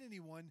invite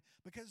anyone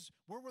because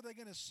where were they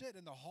going to sit?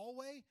 In the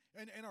hallway?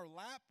 In our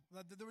lap?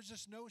 There was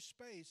just no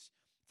space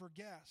for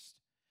guests.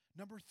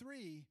 Number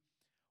three,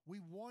 we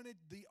wanted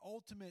the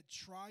ultimate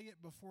try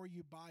it before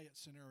you buy it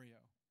scenario.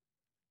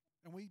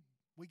 And we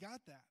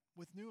got that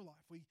with New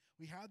Life.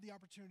 We had the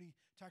opportunity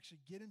to actually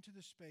get into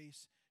the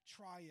space,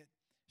 try it,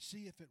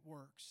 see if it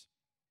works.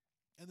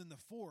 And then the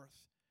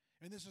fourth,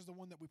 and this is the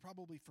one that we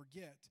probably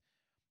forget,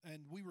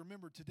 and we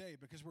remember today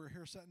because we're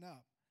here setting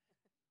up,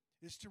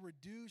 is to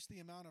reduce the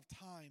amount of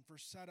time for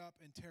setup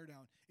and tear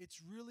down.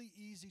 It's really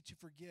easy to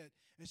forget,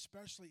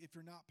 especially if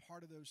you're not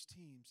part of those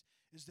teams,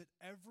 is that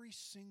every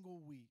single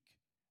week,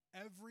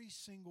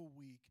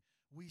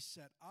 we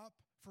set up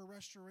for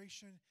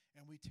restoration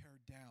and we tear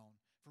down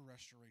for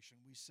restoration.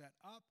 We set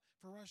up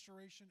for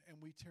restoration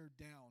and we tear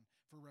down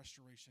for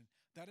restoration.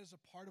 That is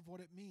a part of what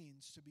it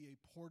means to be a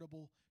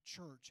portable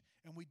church.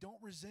 And we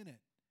don't resent it.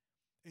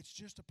 It's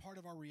just a part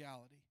of our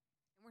reality.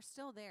 And we're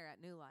still there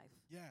at New Life.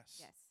 Yes.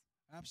 Yes.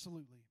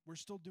 Absolutely. We're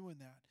still doing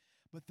that.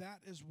 But that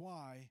is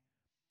why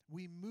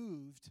we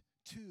moved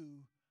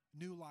to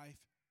New Life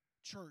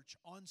Church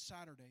on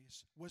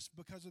Saturdays, was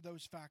because of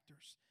those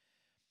factors.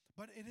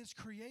 But it has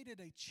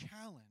created a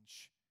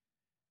challenge.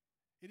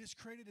 It has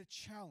created a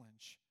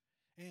challenge.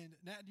 And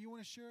Nat, do you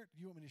want to share it?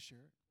 Do you want me to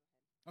share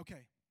it?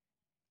 Okay.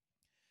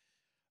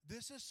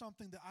 This is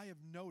something that I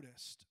have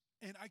noticed.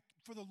 And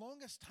for the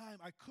longest time,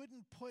 I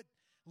couldn't put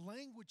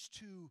language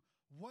to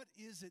what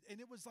is it? And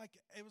it was like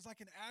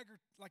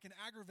an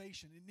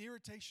aggravation, an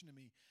irritation to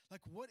me.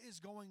 Like, what is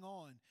going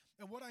on?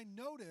 And what I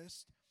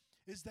noticed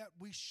is that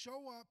we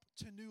show up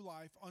to New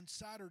Life on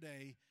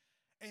Saturday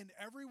and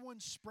everyone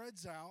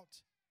spreads out.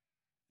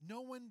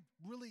 No one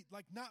really,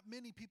 like, not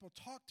many people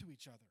talk to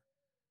each other.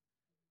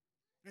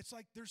 It's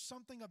like there's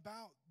something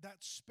about that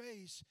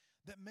space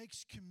that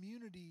makes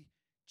community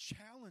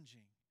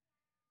challenging.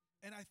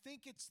 And I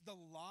think it's the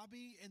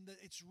lobby and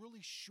it's really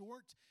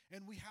short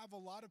and we have a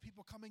lot of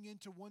people coming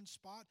into one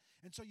spot.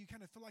 And so you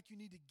kind of feel like you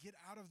need to get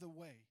out of the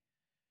way.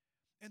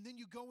 And then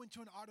you go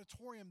into an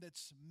auditorium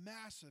that's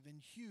massive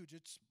and huge.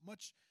 It's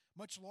much,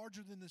 much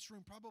larger than this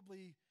room,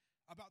 probably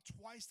about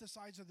twice the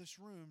size of this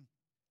room.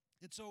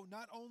 And so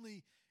not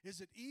only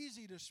is it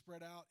easy to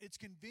spread out, it's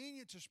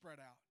convenient to spread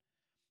out.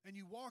 And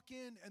you walk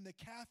in and the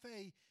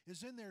cafe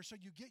is in there, so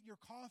you get your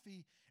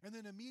coffee and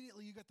then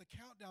immediately you got the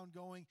countdown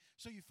going,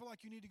 so you feel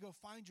like you need to go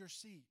find your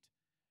seat.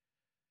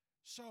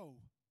 So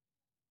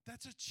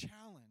that's a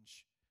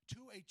challenge to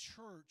a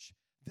church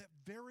that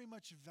very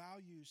much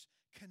values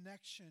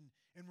connection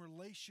and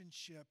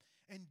relationship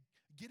and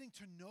getting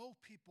to know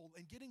people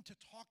and getting to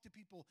talk to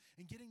people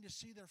and getting to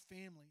see their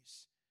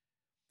families.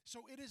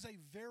 So it is a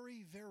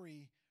very,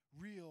 very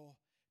real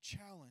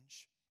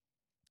challenge.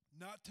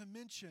 Not to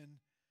mention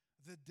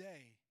the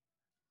day,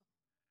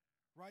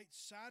 right?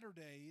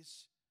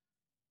 Saturdays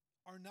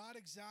are not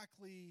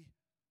exactly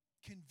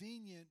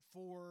convenient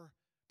for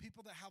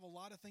people that have a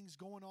lot of things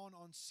going on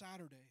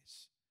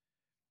Saturdays,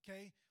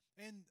 okay?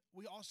 And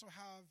we also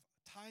have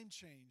time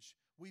change.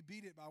 We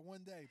beat it by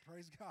one day,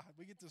 praise God.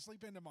 We get to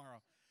sleep in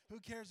tomorrow. Who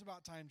cares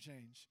about time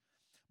change?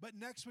 But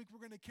next week,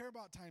 we're going to care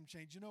about time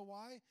change. You know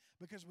why?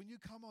 Because when you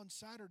come on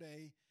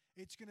Saturday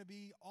it's going to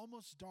be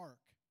almost dark.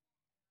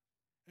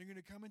 And you're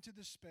going to come into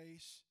this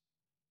space,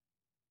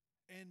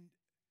 and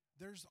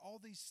there's all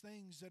these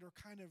things that are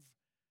kind of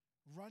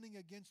running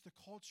against the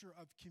culture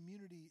of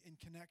community and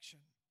connection.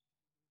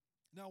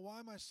 Now, why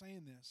am I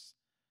saying this?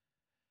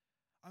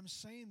 I'm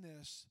saying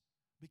this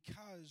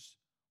because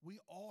we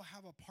all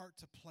have a part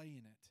to play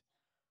in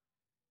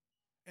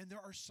it. And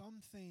there are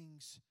some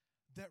things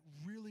that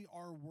really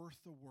are worth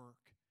the work.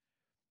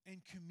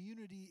 And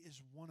community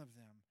is one of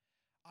them.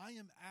 I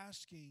am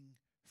asking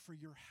for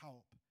your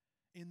help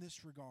in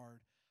this regard.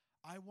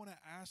 I want to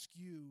ask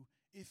you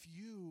if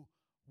you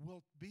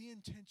will be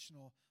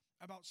intentional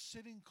about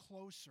sitting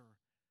closer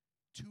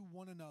to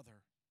one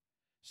another,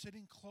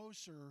 sitting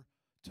closer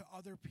to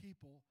other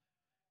people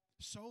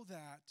so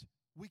that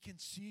we can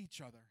see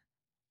each other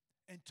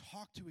and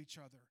talk to each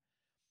other.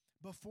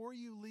 Before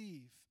you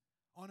leave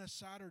on a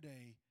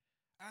Saturday,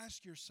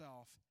 ask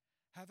yourself,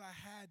 have I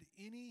had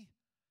any,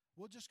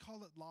 we'll just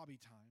call it lobby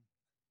time.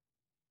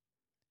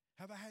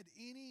 Have I had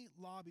any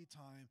lobby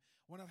time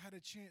when I've had a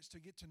chance to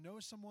get to know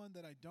someone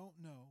that I don't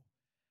know?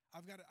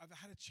 I've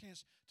had a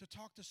chance to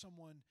talk to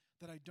someone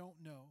that I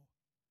don't know.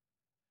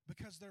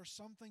 Because there are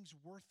some things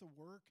worth the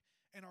work,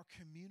 and our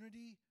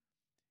community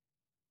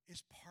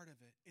is part of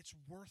it. It's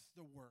worth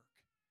the work.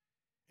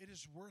 It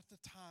is worth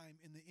the time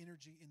and the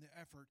energy and the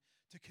effort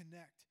to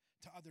connect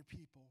to other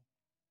people.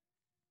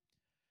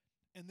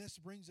 And this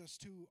brings us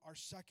to our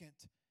second,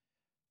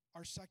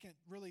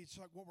 really, it's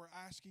like what we're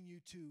asking you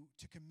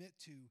to commit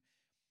to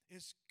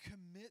is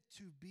commit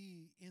to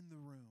be in the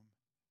room.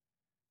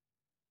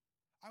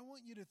 I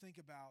want you to think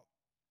about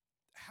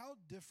how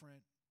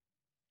different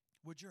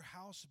would your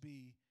house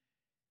be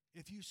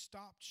if you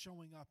stopped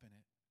showing up in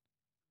it?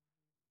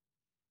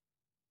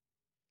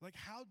 Like,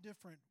 how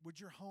different would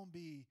your home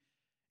be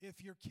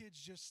if your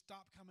kids just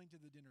stopped coming to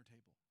the dinner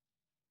table?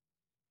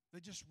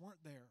 They just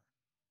weren't there.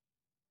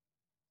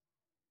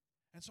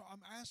 And so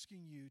I'm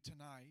asking you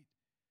tonight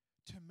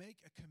to make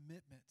a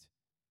commitment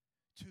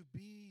to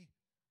be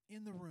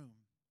in the room,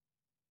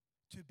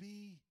 to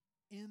be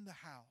in the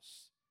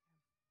house.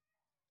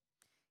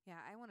 Yeah,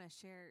 I want to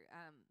share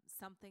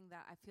something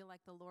that I feel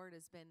like the Lord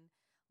has been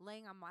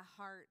laying on my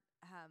heart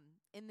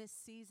in this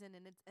season,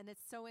 and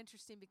it's so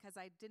interesting because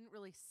I didn't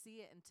really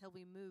see it until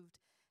we moved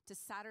to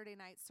Saturday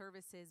night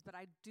services, but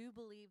I do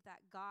believe that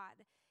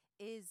God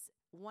is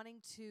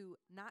wanting to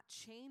not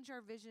change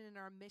our vision and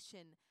our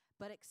mission,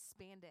 but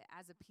expand it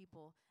as a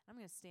people. I'm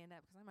going to stand up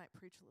because I might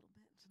preach a little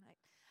bit tonight.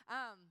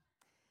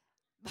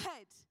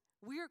 But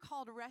we are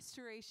called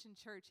Restoration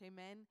Church,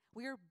 amen?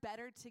 We are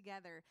better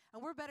together.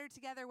 And we're better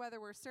together whether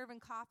we're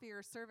serving coffee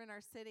or serving our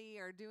city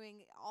or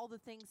doing all the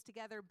things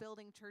together,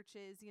 building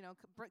churches,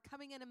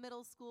 coming into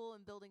middle school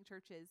and building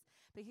churches.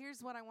 But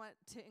here's what I want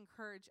to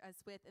encourage us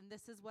with, and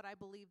this is what I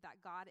believe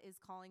that God is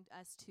calling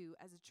us to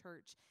as a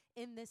church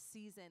in this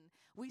season.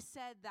 We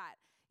said that,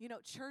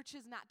 church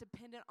is not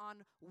dependent on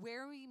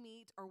where we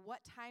meet or what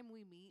time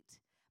we meet,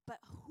 but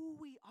who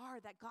we are,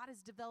 that God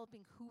is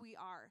developing who we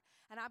are.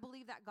 And I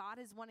believe that God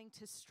is wanting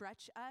to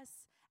stretch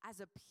us as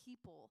a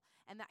people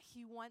and that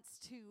he wants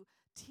to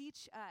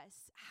teach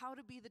us how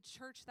to be the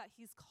church that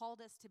he's called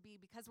us to be,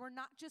 because we're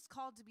not just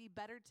called to be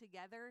better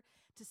together,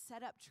 to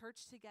set up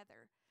church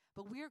together,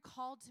 but we are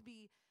called to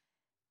be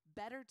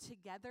better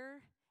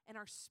together in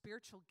our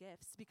spiritual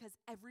gifts, because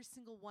every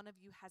single one of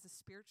you has a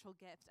spiritual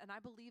gift. And I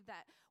believe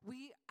that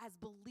we as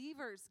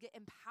believers get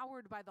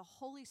empowered by the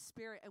Holy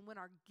Spirit, and when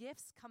our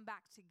gifts come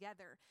back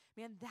together,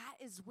 man, that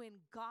is when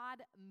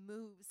God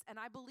moves. And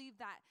I believe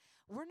that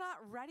we're not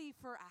ready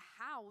for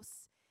a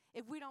house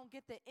if we don't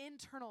get the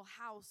internal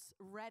house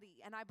ready.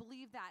 And I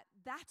believe that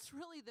that's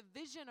really the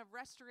vision of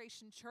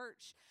Restoration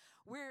Church,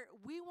 where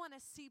we want to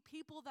see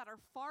people that are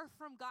far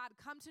from God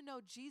come to know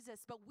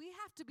Jesus, but we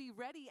have to be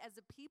ready as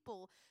a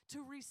people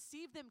to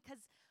receive them,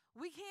 because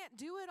we can't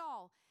do it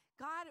all.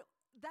 God,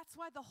 that's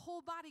why the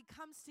whole body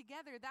comes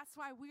together. That's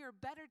why we are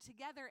better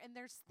together, and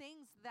there's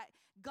things that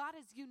God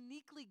has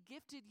uniquely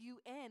gifted you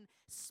in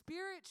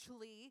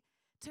spiritually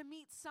to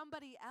meet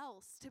somebody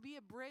else, to be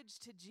a bridge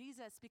to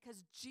Jesus,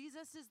 because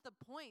Jesus is the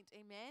point,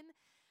 amen?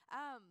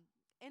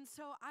 And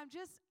so I'm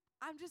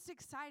just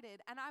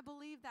excited, and I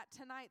believe that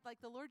tonight,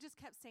 like the Lord just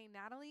kept saying,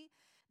 Natalie,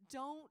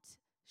 don't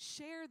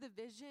share the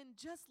vision,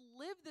 just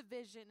live the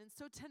vision. And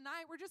so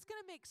tonight, we're just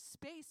going to make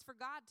space for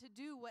God to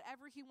do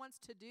whatever he wants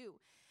to do.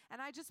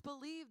 And I just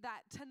believe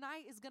that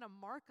tonight is going to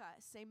mark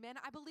us, amen?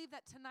 I believe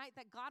that tonight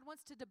that God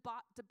wants to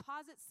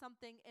deposit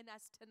something in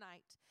us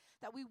tonight,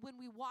 that when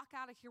we walk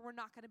out of here, we're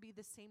not going to be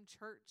the same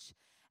church.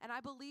 And I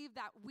believe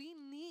that we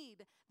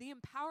need the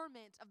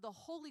empowerment of the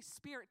Holy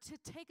Spirit to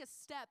take a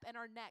step in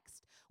our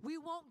next. We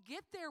won't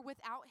get there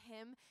without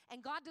him,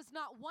 and God does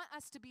not want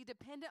us to be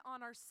dependent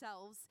on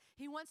ourselves.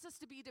 He wants us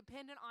to be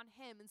dependent on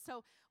him. And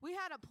so we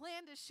had a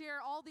plan to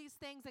share all these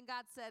things, and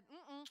God said,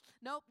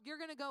 nope,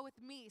 you're going to go with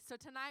me. So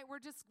tonight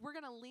we're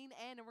going to lean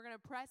in and we're going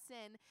to press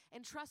in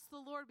and trust the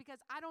Lord,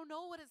 because I don't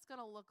know what it's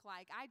going to look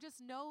like. I just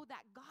know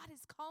that God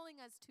is calling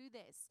us to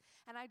this.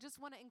 And I just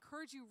want to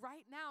encourage you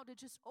right now to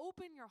just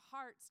open your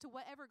hearts to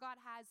whatever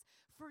God has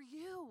for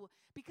you. grow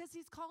because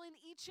He's calling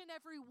each and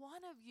every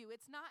one of you.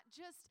 It's not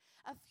just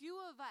a few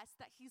of us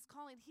that He's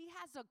calling. He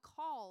has a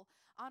call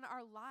on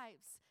our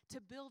lives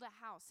to build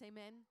a house.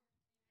 Amen.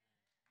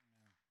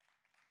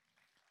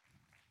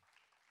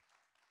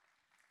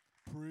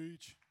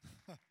 Preach.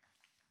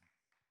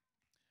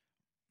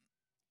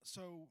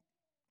 So,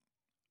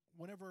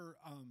 whenever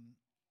I'm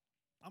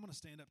going to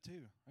stand up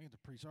too. I get to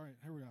preach. All right,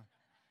 here we go.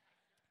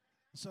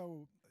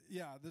 So,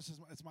 yeah,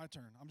 it's my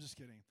turn. I'm just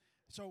kidding.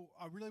 So,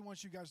 I really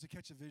want you guys to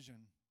catch a vision.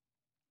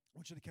 I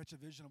want you to catch a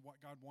vision of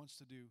what God wants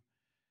to do.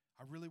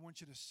 I really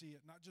want you to see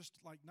it, not just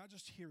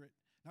hear it,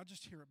 but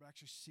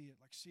actually see it.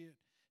 Like see it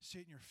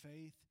in your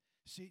faith,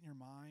 see it in your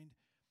mind.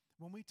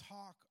 When we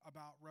talk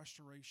about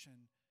restoration,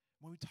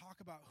 when we talk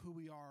about who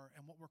we are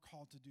and what we're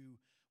called to do,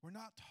 we're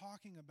not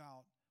talking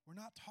about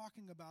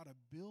a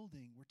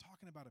building. We're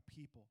talking about a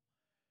people.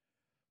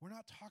 We're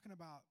not talking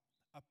about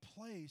a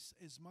place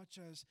as much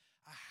as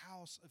a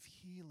house of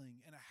healing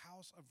and a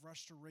house of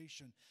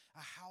restoration,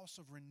 a house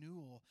of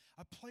renewal,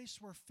 a place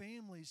where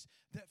families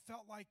that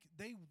felt like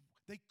they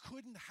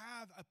couldn't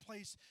have a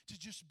place to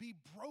just be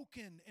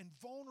broken and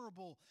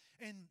vulnerable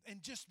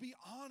and just be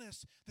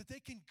honest, that they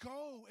can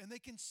go and they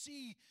can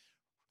see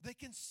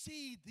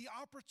the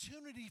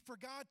opportunity for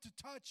God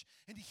to touch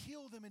and to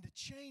heal them and to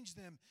change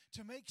them,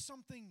 to make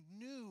something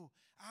new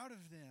out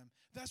of them.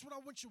 That's what I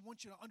want you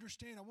to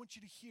understand. I want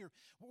you to hear.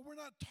 Well, we're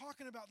not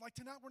talking about, like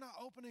tonight, we're not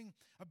opening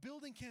a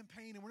building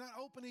campaign and we're not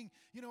opening,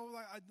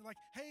 like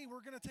hey, we're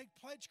going to take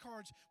pledge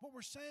cards. What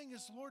we're saying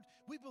is, Lord,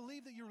 we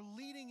believe that you're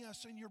leading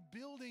us and you're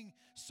building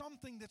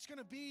something that's going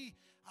to be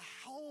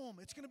a home.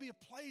 It's going to be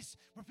a place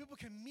where people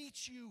can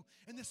meet you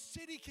and the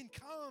city can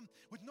come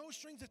with no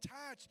strings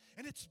attached,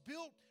 and it's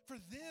built for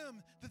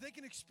them that they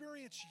can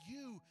experience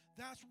you.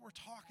 That's what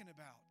we're talking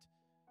about.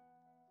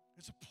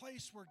 It's a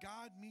place where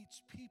God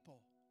meets people,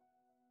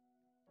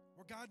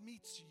 where God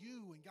meets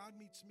you and God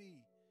meets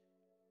me.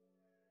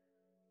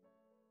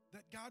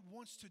 That God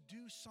wants to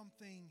do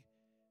something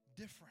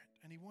different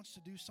and He wants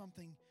to do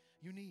something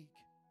unique.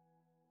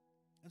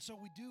 And so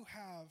we do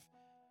have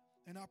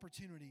an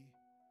opportunity,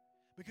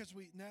 because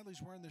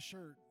Natalie's wearing the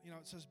shirt, it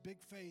says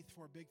big faith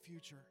for a big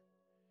future.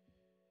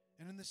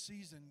 And in this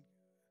season,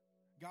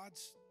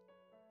 God's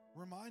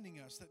reminding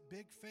us that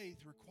big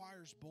faith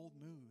requires bold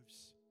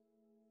moves.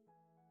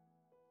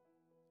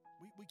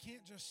 We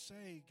can't just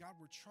say, God,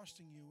 we're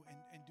trusting you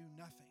and do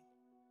nothing.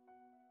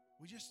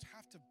 We just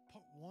have to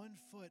put one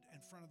foot in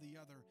front of the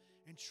other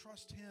and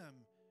trust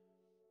Him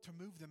to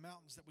move the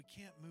mountains that we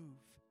can't move.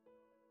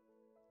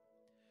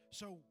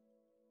 So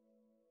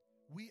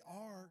we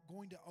are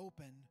going to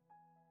open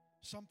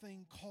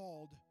something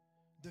called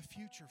the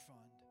Future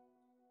Fund.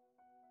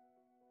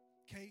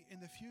 Okay,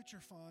 and the Future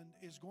Fund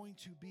is going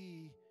to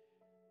be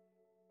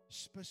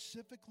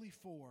specifically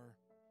for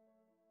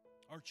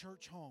our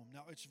church home.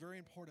 Now, it's very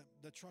important.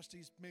 The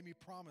trustees made me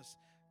promise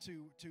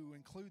to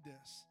include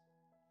this.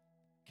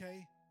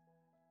 Okay?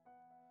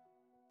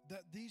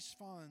 That these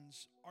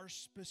funds are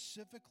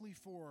specifically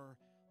for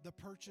the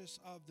purchase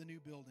of the new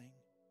building.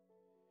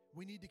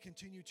 We need to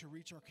continue to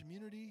reach our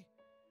community.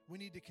 We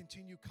need to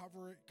continue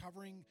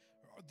covering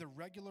the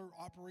regular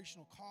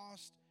operational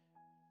cost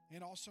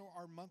and also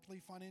our monthly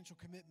financial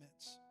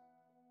commitments.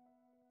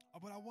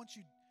 But I want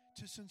you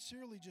to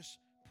sincerely just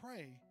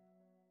pray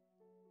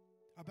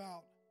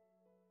about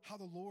how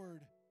the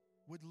Lord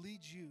would lead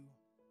you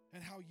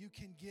and how you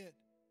can get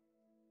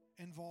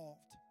involved.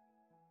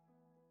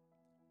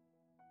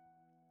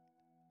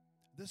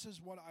 This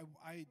is what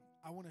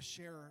I want to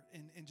share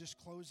in just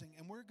closing.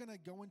 And we're going to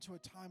go into a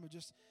time of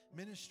just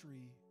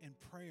ministry and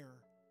prayer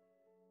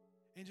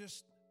and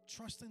just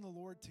trusting the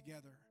Lord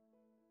together.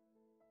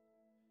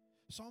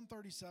 Psalm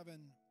 37,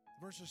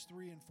 verses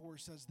 3 and 4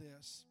 says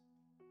this.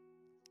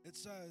 It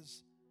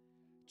says,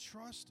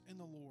 trust in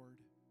the Lord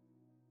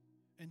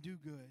and do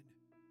good,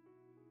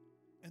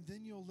 and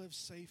then you'll live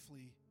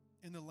safely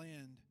in the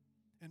land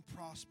and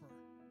prosper.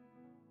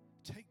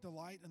 Take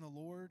delight in the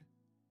Lord,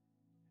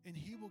 and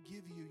He will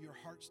give you your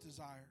heart's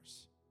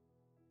desires.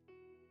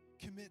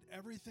 Commit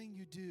everything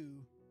you do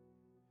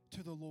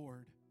to the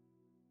Lord.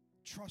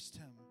 Trust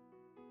Him,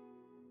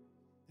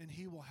 and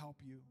He will help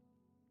you.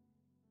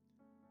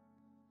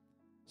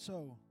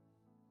 So,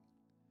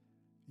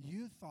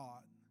 you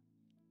thought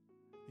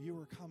you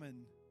were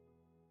coming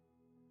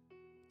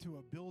to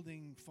a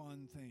building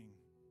fund thing.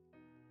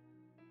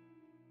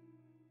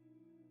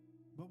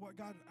 But what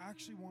God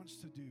actually wants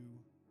to do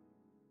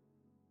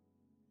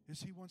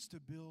is He wants to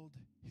build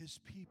His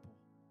people.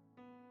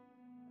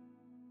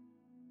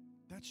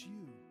 That's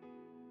you.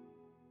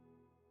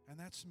 And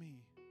that's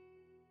me.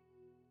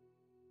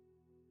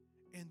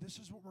 And this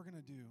is what we're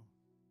going to do.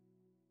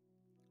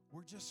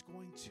 We're just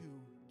going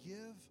to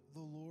give the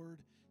Lord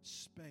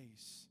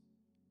space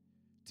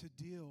to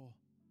deal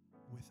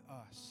with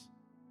us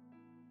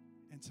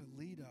and to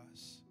lead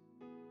us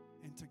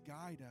and to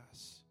guide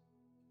us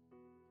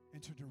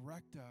and to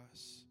direct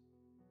us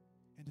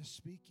and to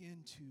speak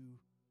into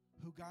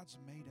who God's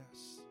made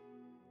us.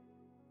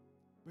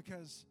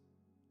 Because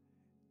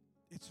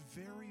it's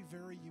very,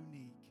 very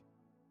unique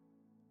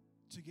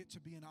to get to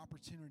be an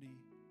opportunity,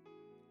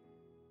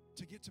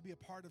 to get to be a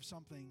part of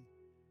something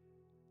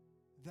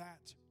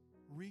that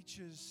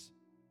reaches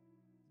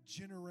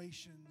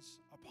generations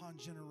upon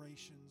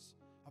generations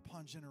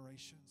upon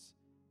generations.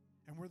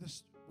 And we're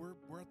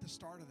at the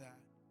start of that.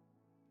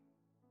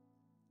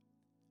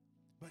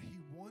 But He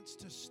wants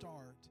to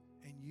start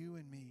in you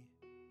and me.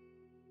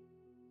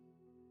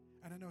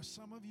 And I know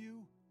some of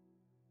you,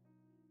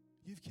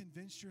 you've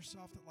convinced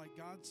yourself that like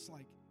God's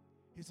like,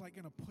 He's like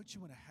going to put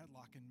you in a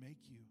headlock and make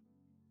you.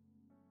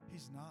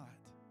 He's not.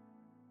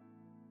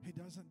 He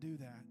doesn't do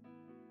that.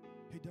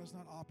 He does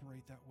not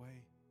operate that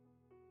way.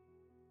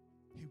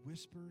 He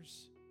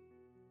whispers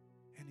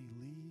and He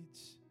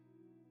leads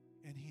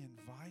and He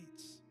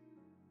invites.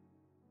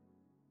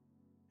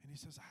 And He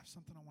says, I have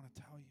something I want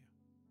to tell you.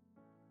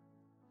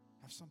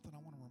 I have something I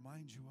want to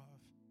remind you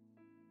of.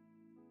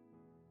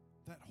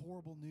 That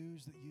horrible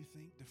news that you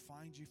think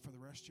defines you for the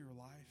rest of your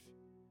life,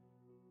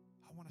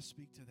 I want to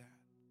speak to that.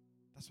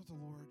 That's what the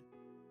Lord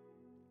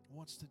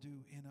wants to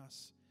do in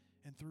us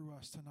and through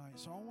us tonight.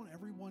 So I want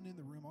everyone in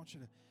the room, I want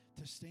you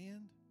to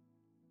stand.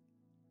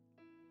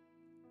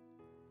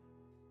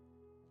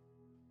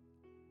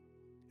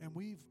 And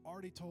we've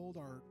already told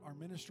our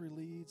ministry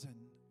leads, and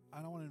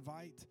I want to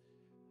invite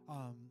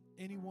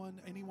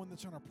anyone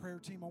that's on our prayer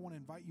team, I want to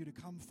invite you to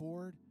come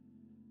forward.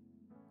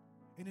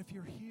 And if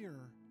you're here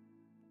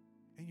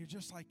and you're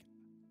just like,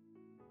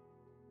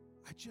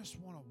 I just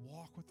want to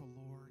walk with the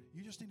Lord,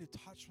 you just need a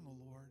touch from the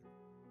Lord.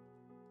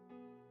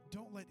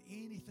 Don't let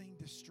anything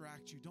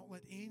distract you. Don't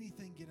let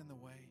anything get in the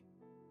way.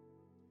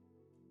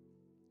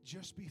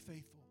 Just be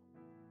faithful.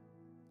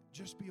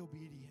 Just be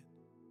obedient.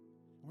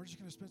 We're just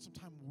going to spend some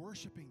time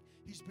worshiping.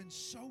 He's been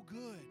so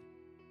good.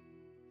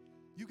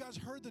 You guys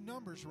heard the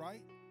numbers,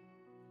 right?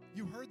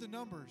 You heard the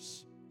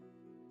numbers.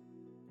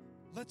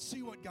 Let's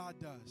see what God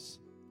does.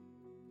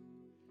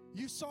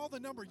 You saw the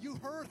number. You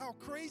heard how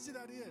crazy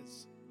that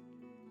is.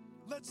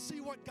 Let's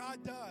see what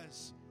God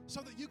does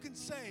so that you can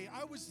say,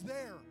 I was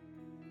there.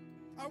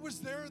 I was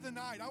there the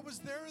night. I was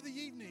there the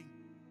evening.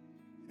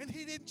 And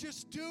He didn't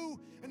just do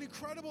an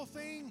incredible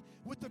thing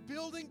with the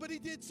building, but He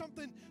did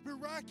something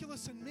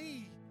miraculous in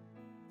me.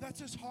 That's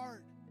His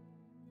heart.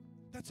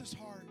 That's His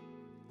heart.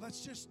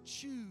 Let's just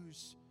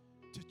choose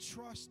to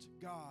trust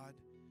God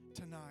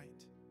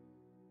tonight.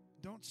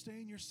 Don't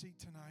stay in your seat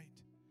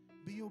tonight.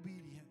 Be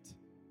obedient.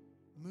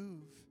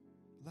 Move.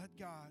 Let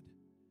God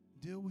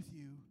deal with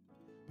you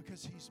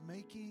because He's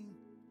making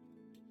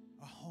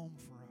a home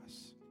for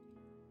us.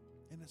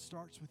 And it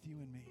starts with you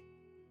and me.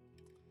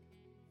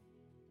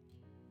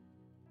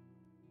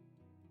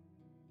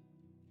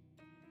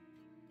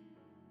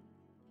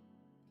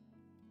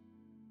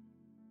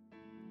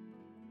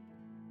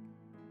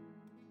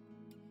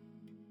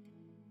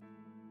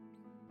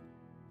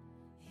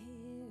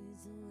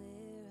 Here's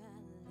where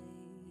I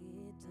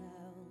lay it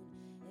down,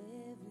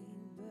 every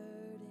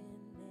burden,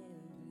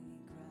 every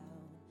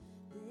crown.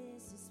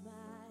 This is my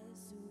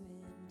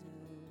surrender.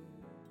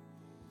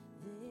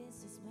 This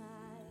is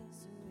my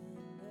surrender.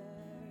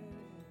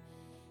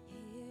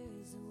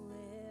 Here's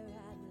where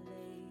I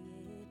lay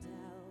it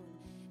down,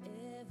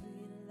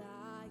 every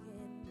lie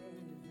and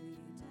every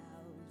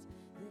doubt.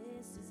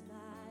 This is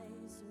my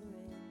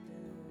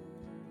surrender.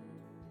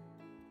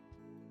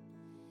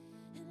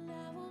 And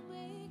I will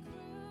make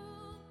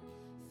room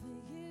for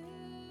you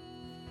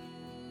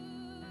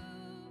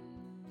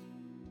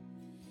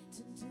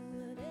to do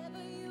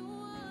whatever you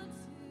want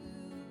to.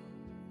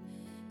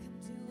 Come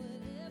do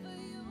whatever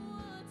you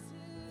want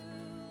to,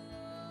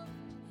 Lord.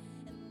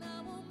 And I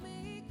will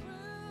make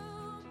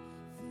room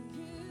for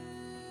you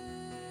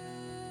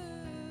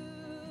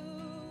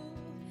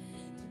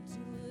to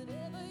do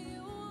whatever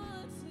you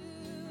want to.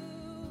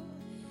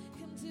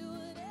 Come do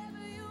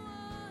whatever you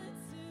want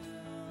to,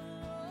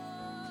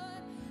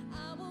 Lord. I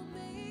will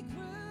make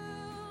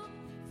room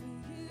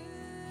for you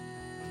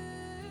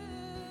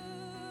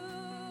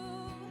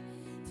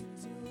to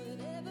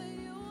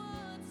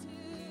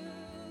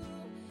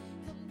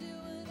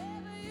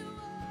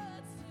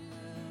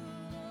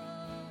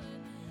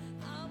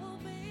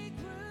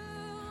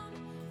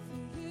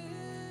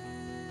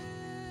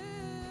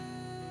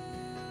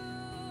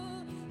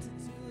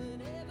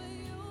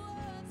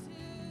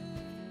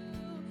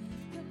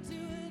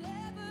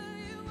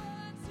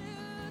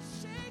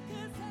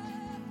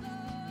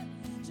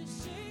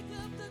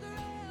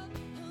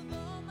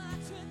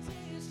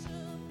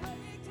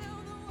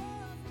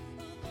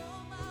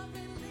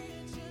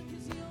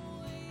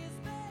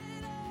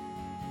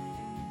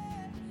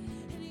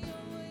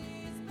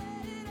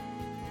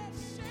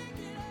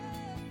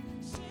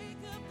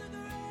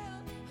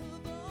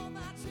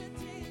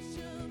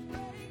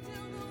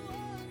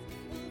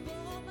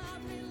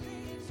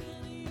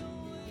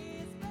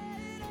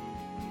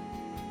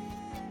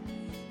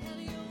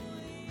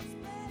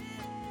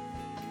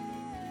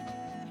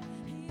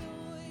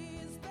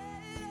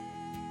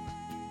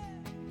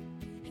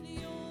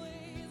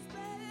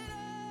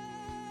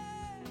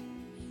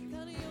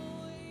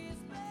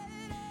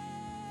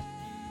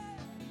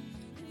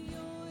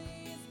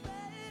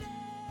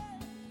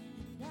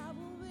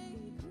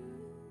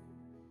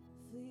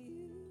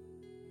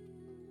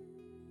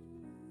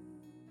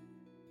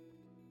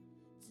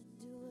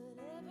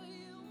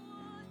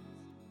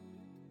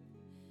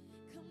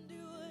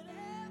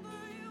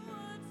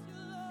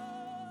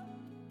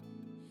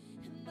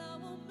I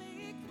will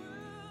make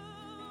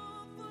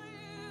room for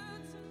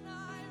you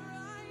tonight,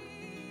 right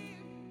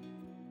here,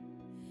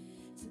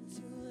 to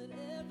do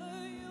whatever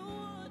you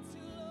want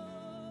to,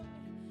 Lord.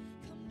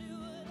 Come do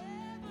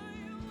whatever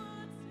you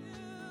want to,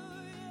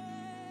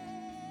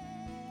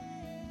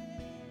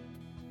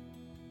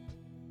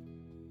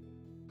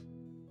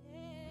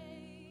 yeah.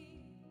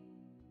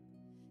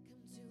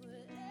 Come do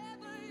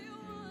whatever you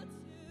want to.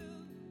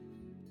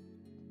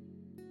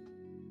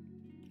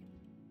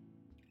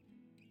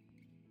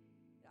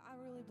 I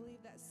really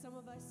believe that some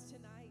of us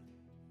tonight,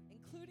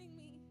 including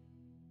me,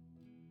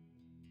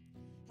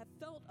 have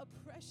felt a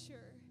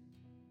pressure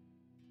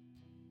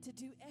to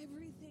do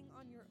everything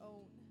on your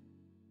own.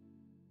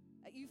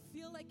 That you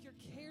feel like you're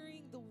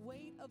carrying the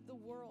weight of the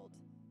world.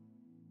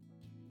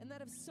 And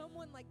that if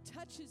someone like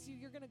touches you,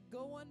 you're going to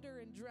go under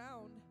and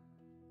drown.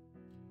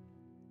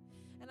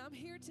 And I'm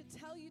here to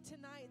tell you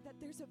tonight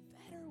that there's a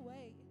better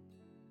way.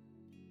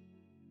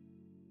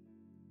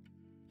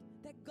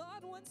 That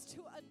God wants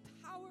to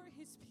empower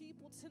his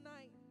people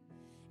tonight.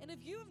 And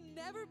if you've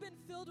never been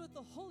filled with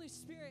the Holy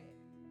Spirit,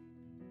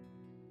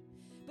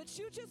 but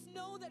you just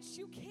know that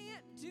you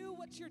can't do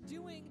what you're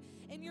doing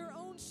in your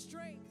own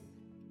strength,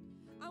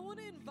 I want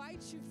to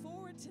invite you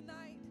forward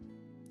tonight,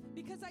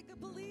 because I could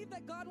believe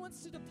that God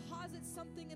wants to deposit something